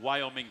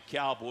Wyoming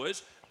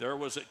Cowboys. There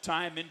was a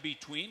time in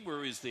between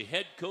where he was the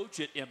head coach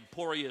at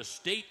Emporia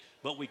State,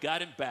 but we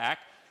got him back.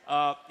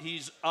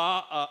 He's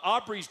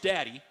Aubrey's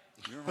daddy.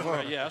 You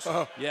remember? Yes,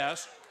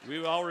 yes.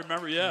 We all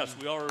remember,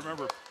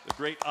 the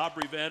great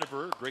Aubrey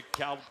Vandiver, great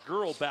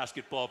cowgirl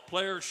basketball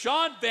player.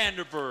 Sean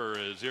Vandiver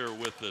is here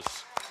with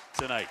us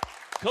tonight.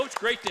 Coach,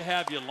 great to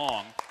have you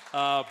along.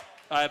 I've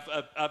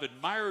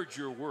admired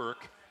your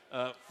work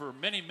for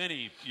many,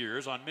 many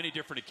years on many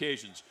different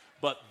occasions,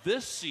 but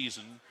this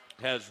season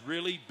has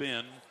really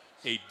been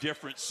a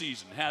different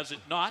season, has it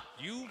not?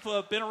 You've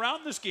been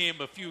around this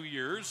game a few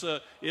years.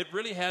 It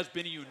really has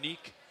been a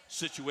unique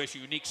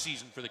situation, unique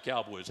season for the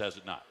Cowboys, has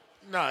it not?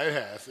 No, it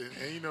has.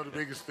 And you know, the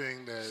biggest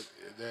thing that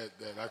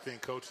I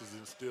think coaches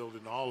instilled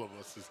in all of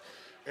us is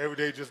every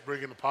day just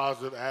bringing a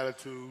positive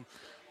attitude,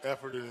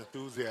 effort, and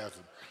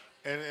enthusiasm.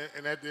 And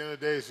at the end of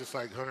the day, it's just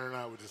like Hunter and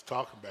I were just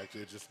talking back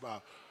there, just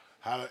about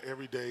how to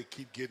every day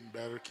keep getting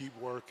better, keep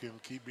working,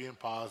 keep being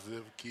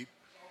positive, keep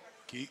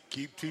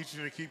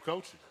teaching and keep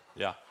coaching.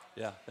 Yeah.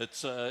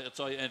 It's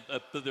all, and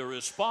the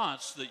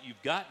response that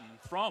you've gotten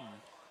from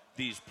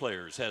these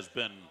players has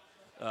been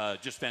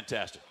just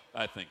fantastic.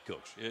 I think,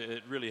 Coach.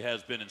 It really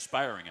has been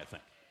inspiring. I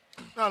think.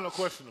 No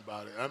question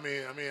about it. I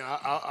mean,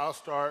 I'll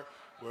start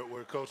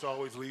where Coach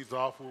always leads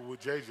off with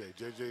JJ.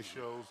 JJ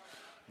shows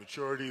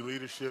maturity,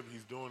 leadership.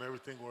 He's doing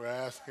everything we're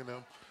asking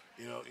him.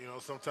 You know,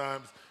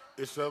 sometimes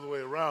it's the other way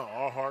around.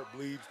 Our heart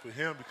bleeds for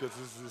him because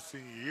this is his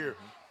senior year.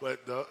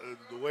 But the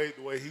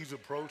way he's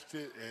approached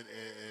it and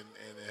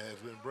has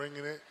been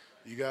bringing it,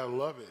 you gotta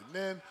love it. And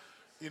then,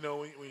 you know,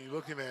 when you're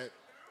looking at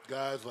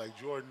guys like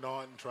Jordan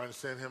Naughton trying to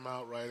send him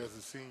out right as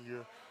a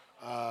senior,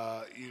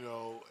 you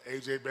know,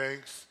 AJ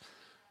Banks.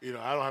 You know,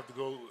 I don't have to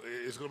go.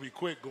 It's going to be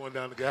quick going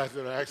down the guys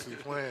that are actually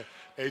playing.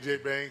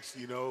 AJ Banks,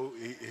 you know,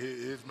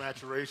 his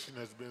maturation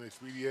has been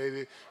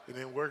expedited, and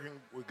then working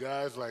with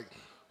guys like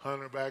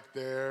Hunter back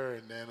there,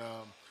 and then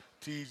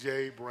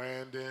TJ,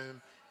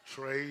 Brandon,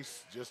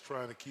 Trace, just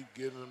trying to keep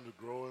getting them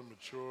to grow and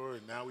mature.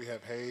 And now we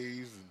have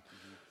Hayes,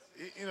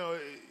 and you know,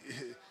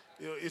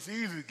 it's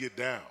easy to get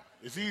down.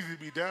 It's easy to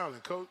be down.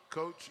 And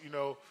coach, you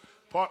know.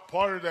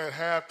 Part of that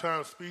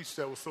halftime speech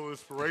that was so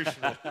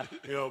inspirational,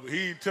 you know, but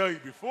he didn't tell you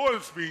before the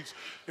speech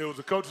it was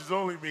a coaches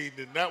only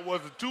meeting, and that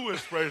wasn't too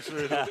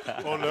inspirational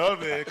on the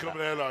other end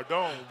coming out of our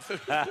domes.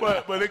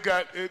 But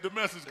the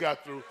message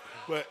got through.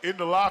 But in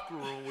the locker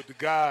room with the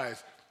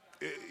guys,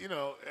 you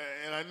know,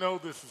 and I know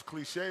this is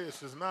cliche,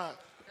 this is not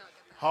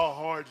how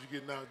hard you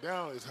get knocked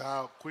down, is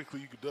how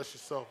quickly you can dust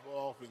yourself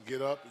off and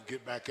get up and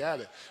get back at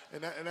it.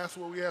 And that's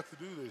what we have to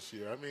do this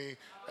year. I mean,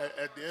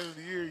 at the end of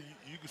the year,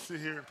 you can sit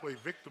here and play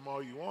victim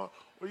all you want,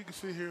 or you can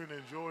sit here and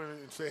enjoy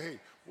it and say, hey,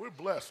 we're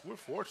blessed, we're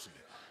fortunate.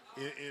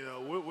 You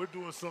know, we're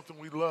doing something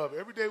we love.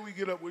 Every day we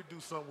get up, we do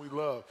something we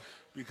love.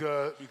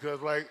 Because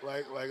like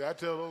I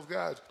tell those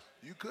guys,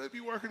 you could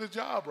be working a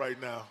job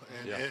right now,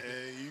 and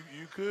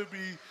you could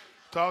be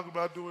talking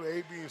about doing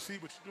A, B, and C,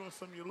 but you're doing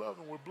something you love,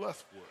 and we're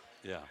blessed for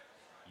it. Yeah.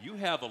 You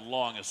have a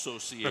long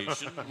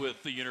association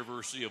with the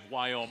University of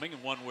Wyoming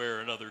in one way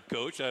or another,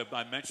 Coach. I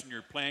mentioned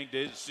your playing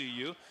days at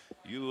CU.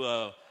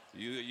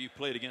 You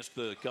played against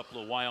a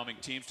couple of Wyoming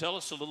teams. Tell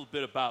us a little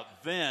bit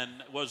about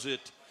then. Was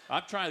it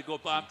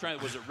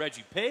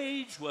Reggie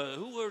Page?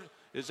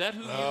 Is that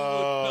who you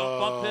would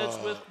bump heads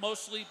with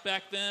mostly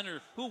back then,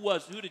 or who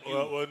did you?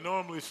 Well,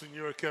 normally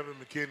Senor Kevin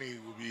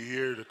McKinney would be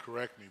here to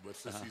correct me, but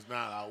since he's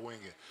not, I'll wing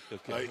it.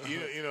 Okay.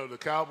 You know, the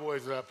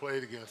Cowboys that I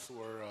played against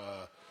were.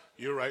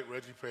 You're right,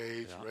 Reggie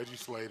Page, Reggie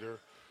Slater,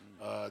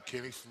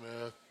 Kenny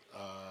Smith,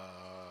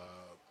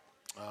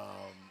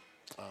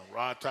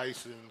 Rod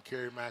Tyson,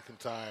 Kerry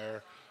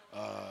McIntyre,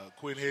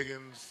 Quinn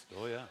Higgins,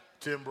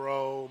 Tim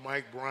Breaux,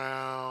 Mike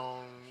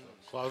Brown,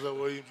 Claudette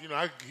Williams. You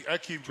know, I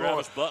keep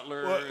Travis going.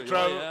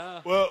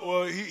 Butler.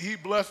 Well, he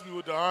blessed me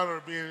with the honor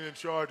of being in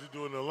charge of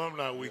doing the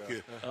alumni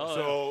weekend.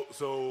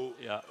 So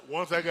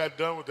once I got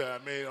done with that,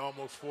 I made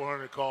almost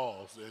 400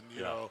 calls, and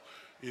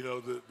you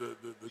know,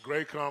 the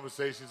great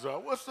conversations are,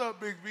 what's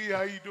up, Big B?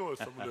 How you doing?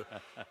 Some of the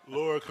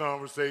lower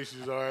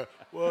conversations are,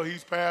 well,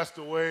 he's passed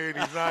away and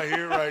he's not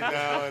here right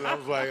now. And I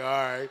was like, all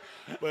right.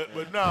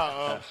 But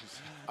no,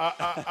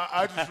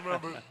 I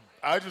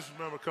just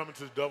remember coming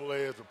to the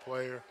AA as a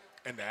player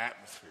and the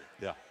atmosphere.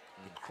 Yeah.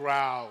 The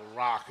crowd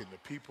rocking, the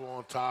people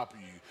on top of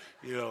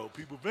you, you know,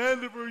 people,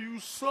 Vandiver, you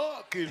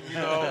suck, and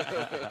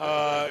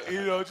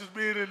you know, just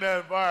being in that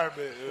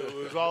environment, it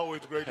was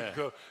always great to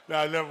come.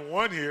 Now I never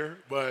won here,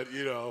 but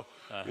you know,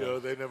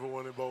 they never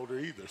won in Boulder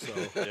either. So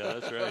yeah,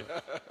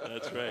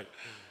 that's right.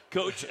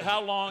 Coach,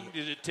 how long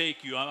did it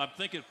take you? I'm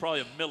thinking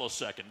probably a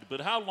millisecond, but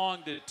how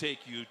long did it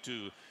take you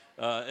to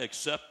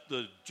accept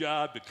the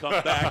job to come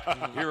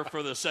back here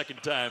for the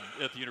second time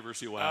at the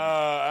University of Wyoming?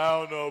 I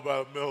don't know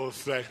about a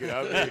millisecond.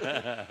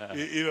 I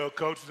mean, you know,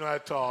 Coach and I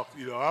talked.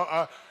 You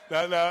know,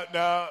 now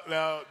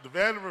the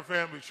Vandiver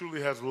family truly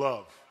has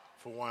love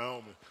for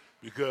Wyoming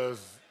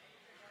because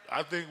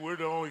I think we're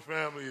the only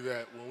family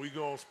that when we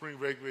go on spring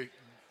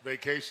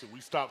vacation, we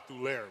stop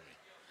through Laramie.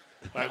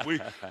 I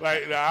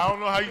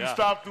don't know how you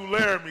stop through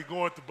Laramie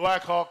going to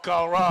Black Hawk,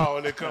 Colorado,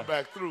 and then come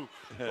back through.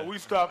 But we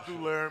stopped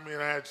through Laramie,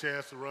 and I had a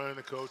chance to run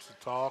into Coach and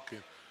talk,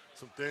 and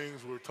some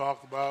things were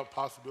talked about,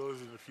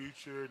 possibilities in the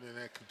future, and then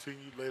that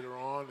continued later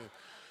on. And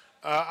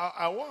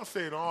I want to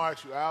say, in all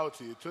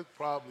actuality, it took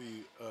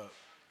probably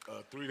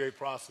a 3-day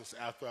process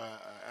after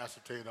I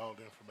ascertained all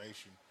the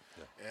information,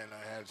 and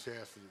I had a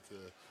chance to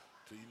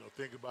you know,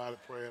 think about it,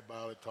 pray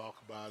about it,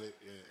 talk about it,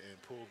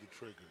 and pull the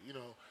trigger. You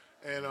know,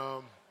 and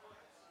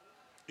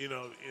you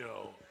know,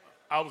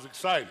 I was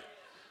excited.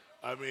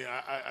 I mean,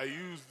 I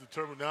used the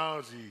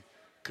terminology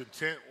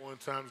content one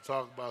time to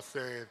talk about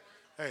saying,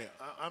 hey,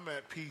 I'm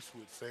at peace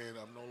with saying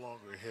I'm no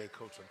longer a head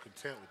coach. I'm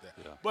content with that.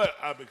 Yeah. But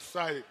I'm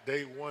excited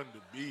day one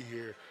to be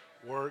here,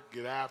 work,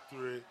 get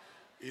after it,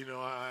 You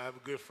know, I have a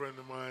good friend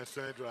of mine,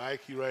 Sandra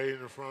Ike, right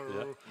in the front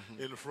row.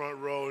 In the front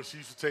row, and she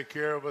used to take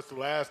care of us the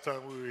last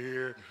time we were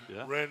here,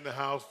 renting the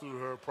house through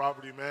her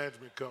property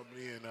management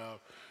company. And,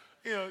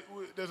 you know,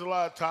 there's a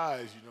lot of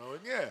ties, you know.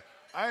 And, yeah,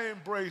 I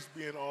embrace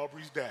being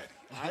Aubrey's daddy.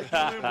 I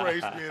do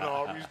embrace being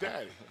Aubrey's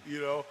daddy,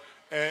 you know.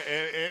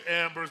 And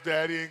Amber's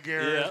daddy and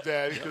Garen's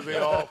daddy, because they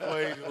all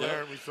played in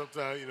Laramie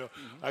sometimes, you know.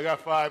 I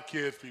got 5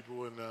 kids,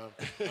 people, and I'm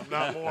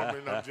not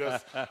Mormon. I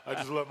just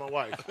love my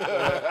wife.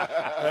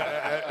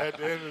 At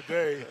the end of the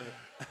day,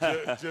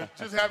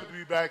 just happy to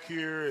be back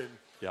here, and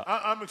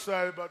I'm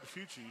excited about the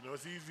future. You know,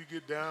 it's easy to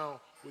get down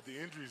with the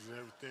injuries and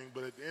everything,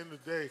 but at the end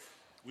of the day,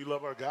 we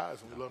love our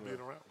guys, and we love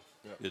being around them.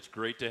 It's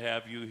great to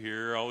have you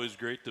here. Always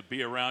great to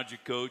be around you,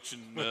 Coach,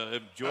 and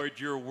enjoyed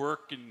your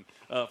work and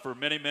for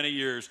many, many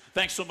years.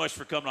 Thanks so much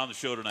for coming on the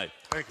show tonight.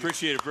 Thank you.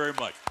 Appreciate it very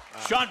much.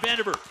 Sean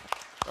Vanderburg,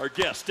 our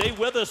guest. Stay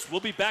with us. We'll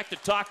be back to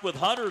talk with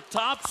Hunter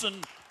Thompson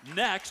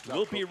next.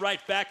 We'll be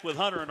right back with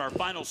Hunter in our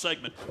final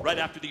segment right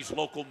after these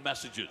local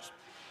messages.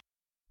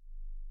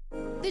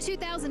 The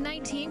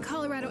 2019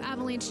 Colorado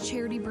Avalanche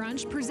Charity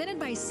Brunch, presented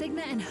by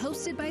Cigna and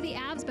hosted by the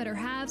Avs Better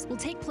Halves, will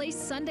take place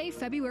Sunday,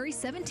 February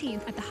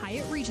 17th at the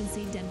Hyatt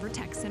Regency Denver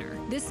Tech Center.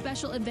 This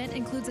special event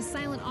includes a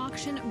silent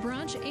auction,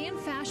 brunch, and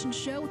fashion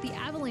show with the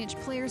Avalanche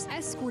players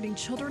escorting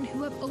children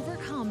who have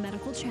overcome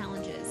medical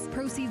challenges.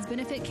 Proceeds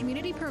benefit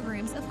community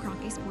programs of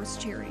Kroenke Sports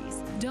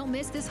Charities. Don't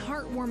miss this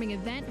heartwarming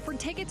event. For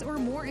tickets or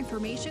more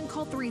information,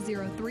 call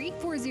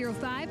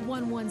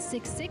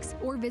 303-405-1166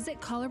 or visit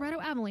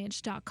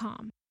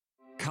coloradoavalanche.com.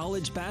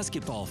 College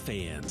basketball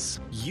fans,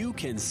 you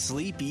can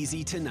sleep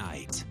easy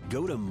tonight.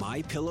 Go to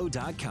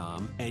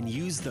mypillow.com and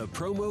use the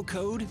promo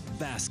code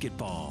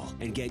BASKETBALL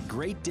and get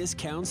great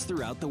discounts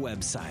throughout the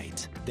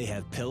website. They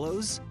have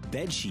pillows,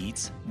 bed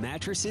sheets,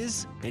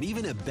 mattresses, and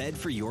even a bed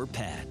for your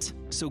pet.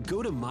 So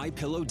go to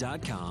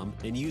mypillow.com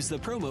and use the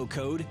promo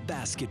code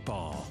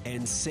BASKETBALL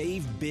and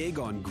save big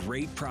on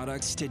great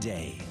products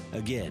today.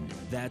 Again,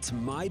 that's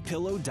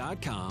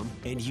mypillow.com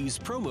and use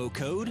promo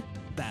code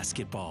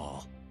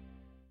BASKETBALL.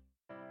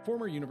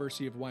 Former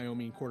University of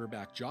Wyoming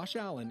quarterback Josh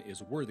Allen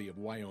is worthy of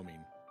Wyoming.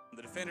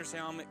 The defender's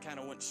helmet kind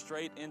of went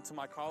straight into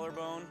my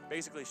collarbone,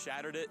 basically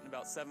shattered it in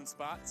about 7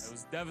 spots. It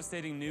was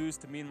devastating news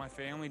to me and my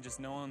family, just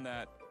knowing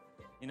that,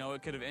 you know,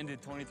 it could have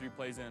ended 23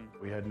 plays in.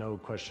 We had no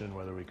question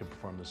whether we could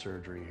perform the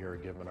surgery here,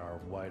 given our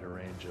wider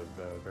range of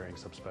varying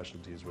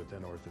subspecialties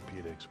within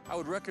orthopedics. I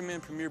would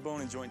recommend Premier Bone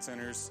and Joint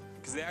Centers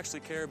because they actually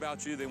care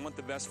about you, they want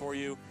the best for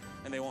you,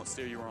 and they won't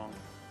steer you wrong.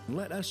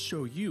 Let us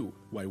show you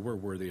why we're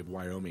worthy of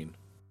Wyoming.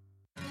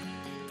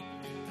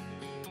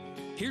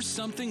 Here's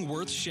something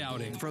worth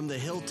shouting. From the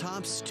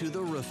hilltops to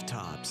the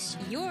rooftops.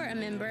 You're a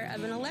member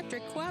of an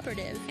electric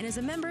cooperative. And as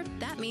a member,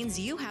 that means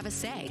you have a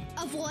say.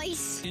 A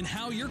voice. In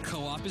how your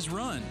co-op is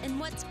run. And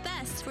what's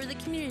best for the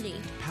community.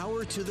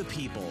 Power to the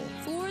people.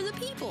 For the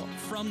people.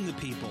 From the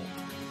people.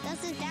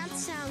 Doesn't that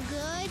sound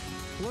good?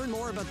 Learn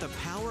more about the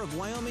power of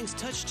Wyoming's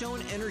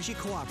Touchstone Energy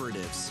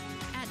Cooperatives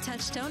at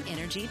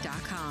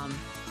touchstoneenergy.com.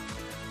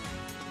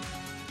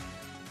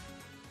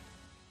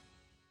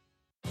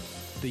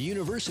 The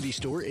University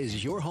Store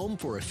is your home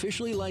for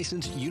officially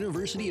licensed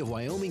University of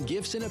Wyoming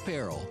gifts and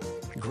apparel.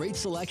 Great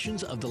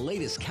selections of the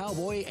latest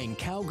cowboy and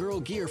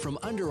cowgirl gear from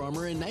Under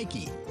Armour and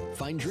Nike.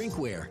 Find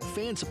drinkware,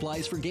 fan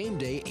supplies for game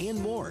day,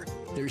 and more.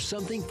 There's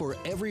something for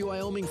every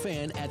Wyoming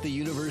fan at the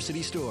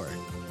University Store.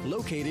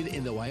 Located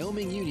in the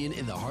Wyoming Union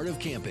in the heart of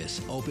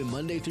campus. Open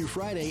Monday through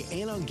Friday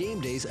and on game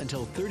days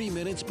until 30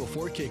 minutes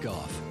before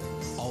kickoff.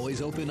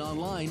 Always open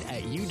online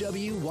at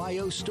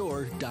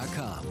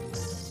uwyostore.com.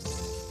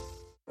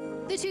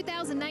 The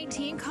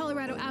 2019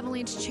 Colorado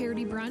Avalanche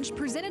Charity Brunch,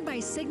 presented by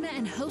Cigna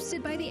and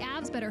hosted by the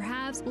Avs Better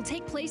Halves, will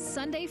take place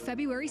Sunday,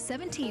 February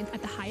 17th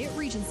at the Hyatt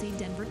Regency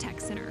Denver Tech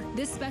Center.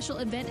 This special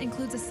event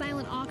includes a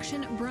silent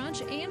auction,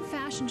 brunch, and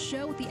fashion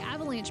show with the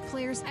Avalanche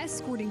players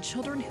escorting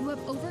children who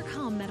have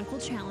overcome medical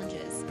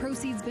challenges.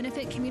 Proceeds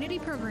benefit community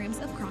programs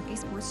of Kroenke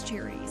Sports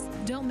Charities.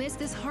 Don't miss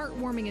this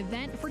heartwarming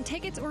event. For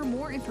tickets or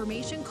more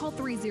information, call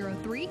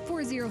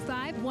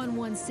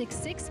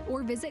 303-405-1166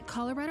 or visit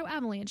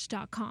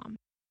coloradoavalanche.com.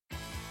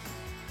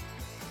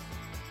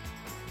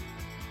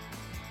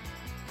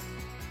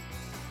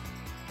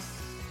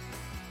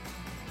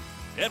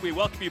 And we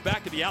welcome you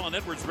back to the Alan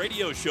Edwards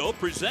Radio Show,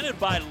 presented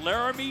by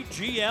Laramie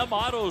GM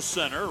Auto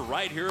Center,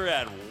 right here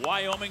at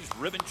Wyoming's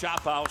Ribbon Chop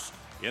House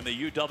in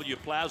the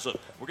UW Plaza.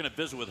 We're going to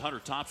visit with Hunter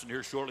Thompson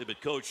here shortly, but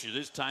Coach, it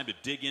is time to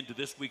dig into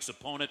this week's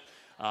opponent,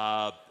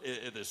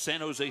 the San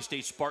Jose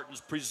State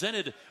Spartans,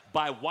 presented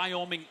by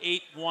Wyoming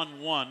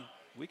 811.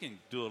 We can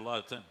do a lot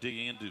of time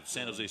digging into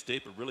San Jose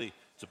State, but really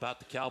it's about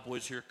the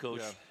Cowboys here,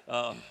 Coach.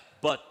 Yeah.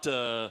 But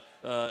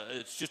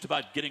it's just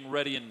about getting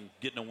ready and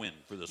getting a win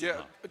for this one.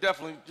 Yeah,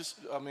 definitely. Just,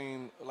 I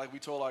mean, like we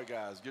told our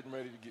guys, getting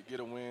ready to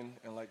get a win,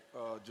 and like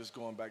just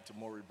going back to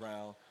Maury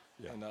Brown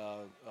and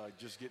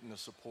just getting the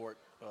support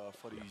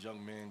for these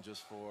young men,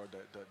 just for the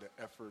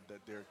effort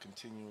that they're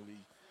continually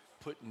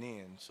putting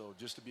in. So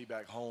just to be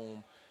back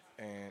home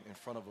and in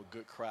front of a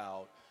good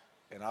crowd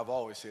And I've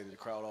always said that the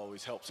crowd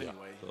always helps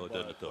anyway. Oh, but,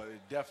 doesn't it, though? But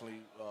it definitely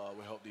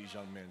will help these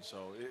young men.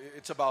 So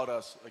it's about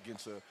us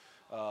against a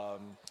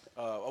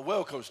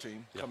well-coached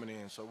team coming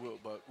in. So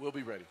we'll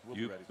be ready. We'll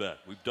be ready. You bet.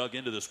 We've dug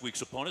into this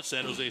week's opponent,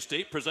 San Jose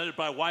State, presented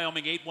by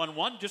Wyoming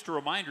 811. Just a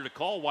reminder to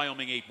call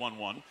Wyoming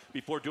 811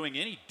 before doing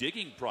any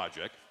digging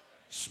project.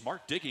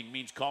 Smart digging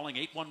means calling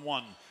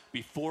 811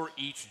 before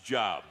each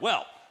job.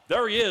 Well,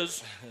 there he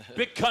is,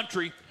 Big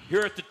Country,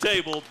 here at the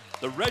table.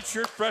 The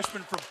redshirt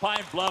freshman from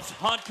Pine Bluffs,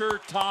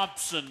 Hunter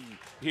Thompson,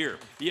 here.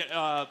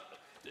 Yeah,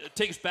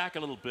 take us back a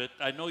little bit.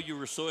 I know you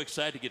were so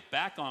excited to get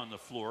back on the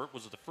floor.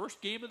 Was it the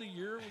first game of the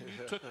year when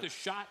you took the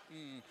shot?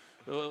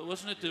 And,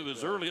 wasn't it? It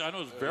was early. I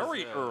know it was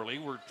very early.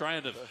 We're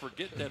trying to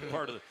forget that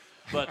part of it.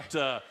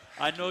 But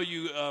I know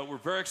you were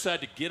very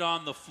excited to get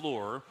on the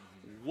floor.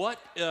 What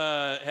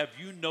have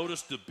you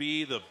noticed to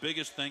be the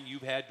biggest thing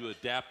you've had to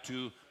adapt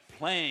to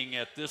playing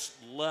at this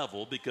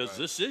level? Because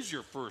this is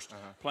your first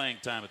playing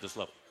time at this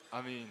level.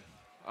 I mean,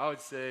 I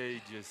would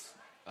say just,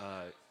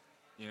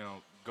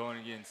 going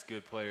against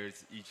good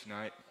players each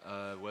night,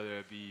 whether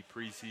it be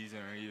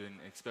preseason or even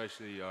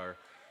especially our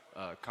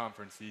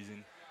conference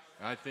season.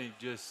 And I think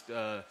just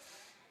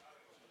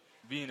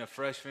being a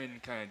freshman,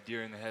 kind of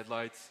deer in the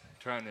headlights,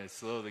 trying to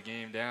slow the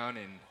game down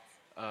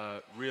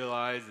and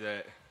realize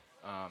that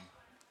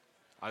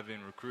I've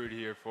been recruited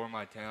here for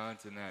my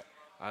talents and that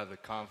I have the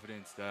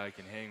confidence that I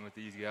can hang with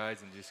these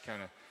guys, and just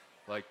kind of,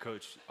 like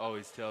Coach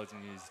always tells me,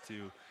 is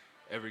to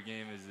every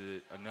game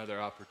is another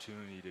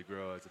opportunity to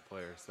grow as a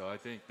player. So I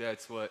think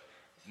that's what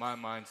my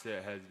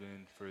mindset has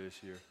been for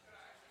this year.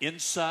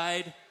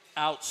 Inside,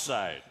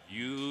 outside,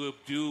 you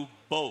do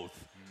both.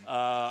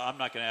 I'm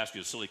not going to ask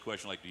you a silly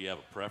question like, do you have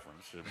a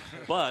preference?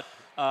 But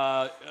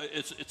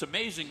it's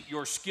amazing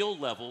your skill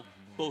level,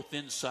 both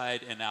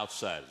inside and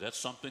outside. Is that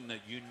something that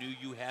you knew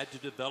you had to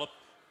develop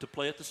to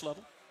play at this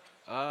level?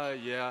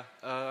 Yeah.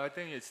 I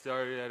think it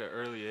started at an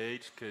early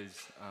age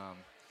because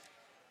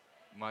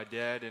my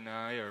dad and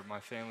I, or my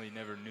family,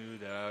 never knew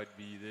that I would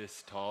be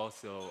this tall.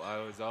 So I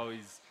was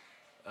always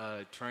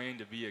trained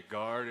to be a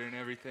guard and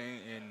everything.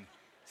 And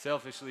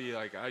selfishly,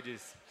 I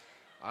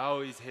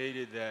always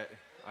hated that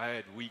I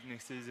had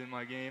weaknesses in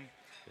my game.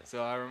 Yeah.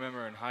 So I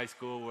remember in high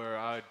school where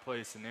I would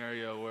play a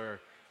scenario where,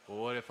 well,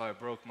 what if I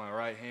broke my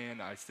right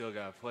hand? I still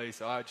got to play.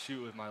 So I'd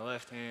shoot with my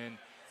left hand.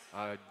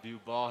 I'd do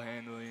ball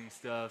handling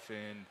stuff.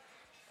 And,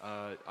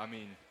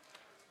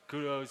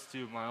 kudos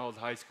to my old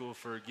high school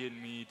for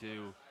getting me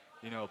to,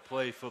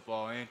 play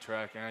football and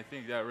track. And I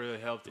think that really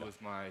helped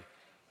with my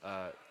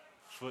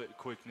foot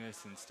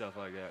quickness and stuff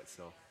like that.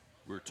 So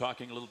we were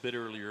talking a little bit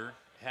earlier.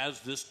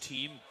 Has this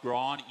team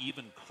grown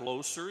even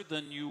closer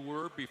than you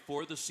were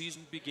before the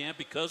season began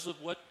because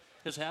of what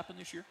has happened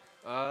this year?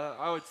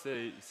 I would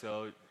say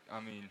so. I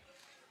mean,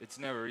 it's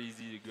never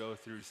easy to go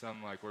through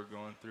something like we're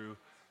going through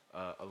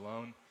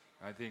alone.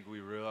 I think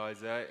we realize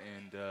that.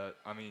 And,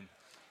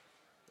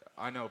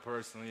 I know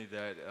personally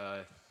that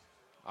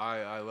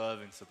I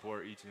love and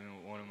support each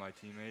and one of my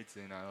teammates,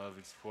 and I love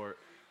and support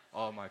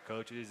all of my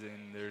coaches,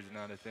 and there's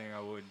not a thing I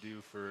wouldn't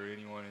do for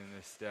anyone in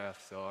this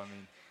staff. So,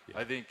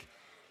 I think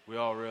we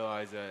all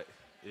realize that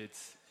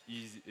it's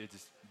easy.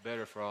 It's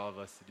better for all of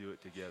us to do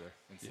it together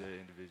instead of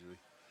individually.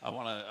 I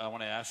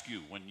want to ask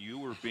you, when you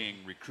were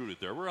being recruited,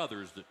 there were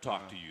others that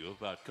talked to you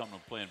about coming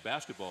and playing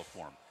basketball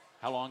for them.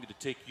 How long did it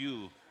take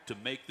you to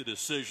make the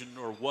decision,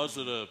 or was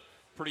it a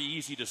pretty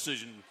easy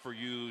decision for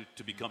you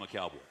to become a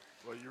Cowboy?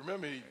 Well, you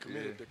remember he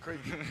committed to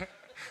Creighton.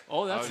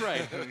 Oh, that's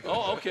right.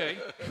 Oh, okay.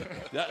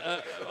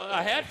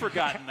 I had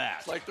forgotten that.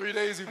 It's like 3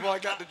 days before I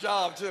got the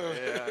job, too.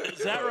 Yeah.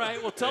 Is that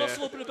right? Well, tell us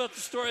a little bit about the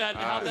story,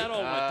 how that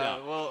all went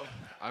down. Well,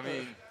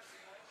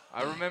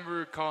 I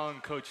remember calling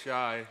Coach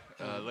Shy,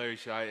 Larry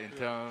Shy, and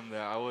telling him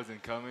that I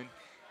wasn't coming.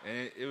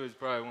 And it was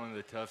probably one of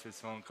the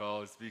toughest phone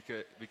calls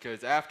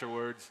because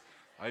afterwards,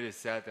 I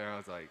just sat there and I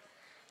was like,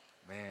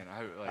 man,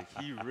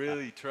 he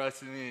really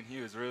trusted me and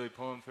he was really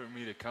pulling for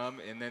me to come.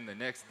 And then the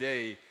next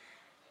day,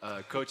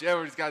 Coach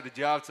Edwards got the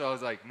job, so I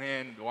was like,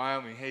 man,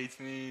 Wyoming hates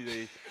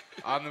me.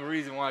 I'm the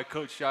reason why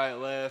Coach Shy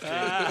left.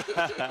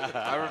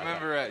 I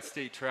remember at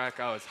state track,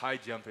 I was high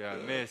jumping. I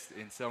missed,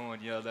 and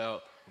someone yelled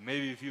out,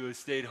 maybe if you would have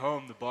stayed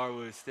home, the bar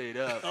would have stayed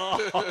up.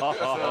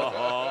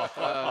 Wow.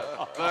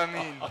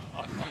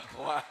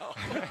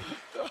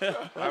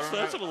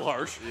 That's a little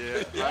harsh.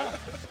 Yeah.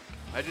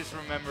 I just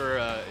remember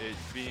it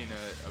being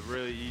a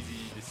really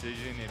easy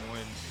decision, and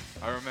when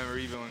I remember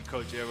even when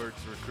Coach Edwards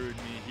recruited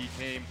me, he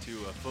came to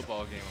a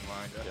football game of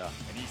mine,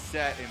 and he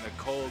sat in the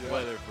cold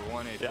weather for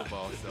 1A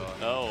football. So.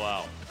 Oh,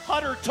 wow.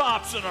 Hunter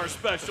Thompson, our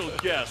special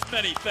guest.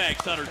 Many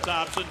thanks, Hunter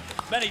Thompson.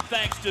 Many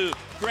thanks to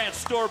Grant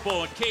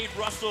Storbo and Cade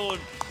Russell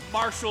and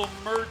Marshall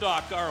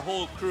Murdoch, our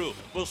whole crew.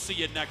 We'll see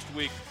you next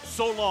week.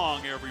 So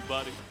long,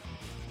 everybody.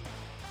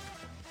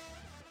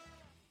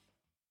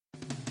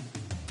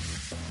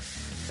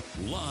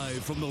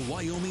 Live from the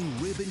Wyoming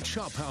Rib and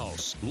Chop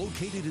House,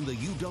 located in the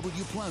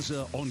UW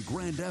Plaza on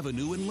Grand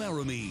Avenue in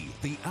Laramie,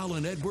 the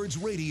Alan Edwards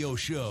Radio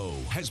Show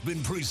has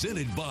been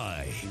presented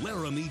by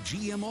Laramie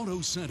GM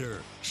Auto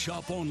Center.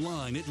 Shop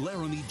online at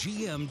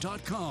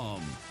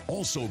LaramieGM.com.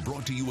 Also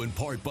brought to you in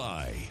part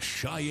by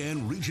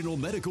Cheyenne Regional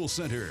Medical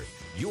Center,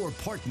 your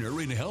partner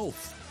in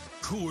health.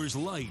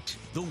 Coors Light,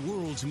 the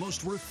world's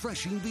most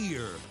refreshing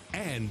beer.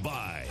 And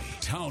by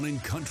Town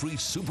 & Country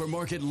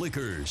Supermarket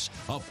Liquors,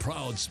 a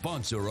proud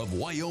sponsor of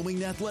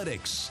Wyoming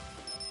Athletics.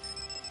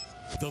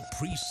 The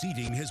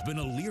preceding has been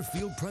a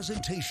Learfield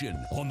presentation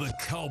on the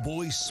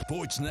Cowboys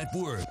Sports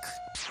Network.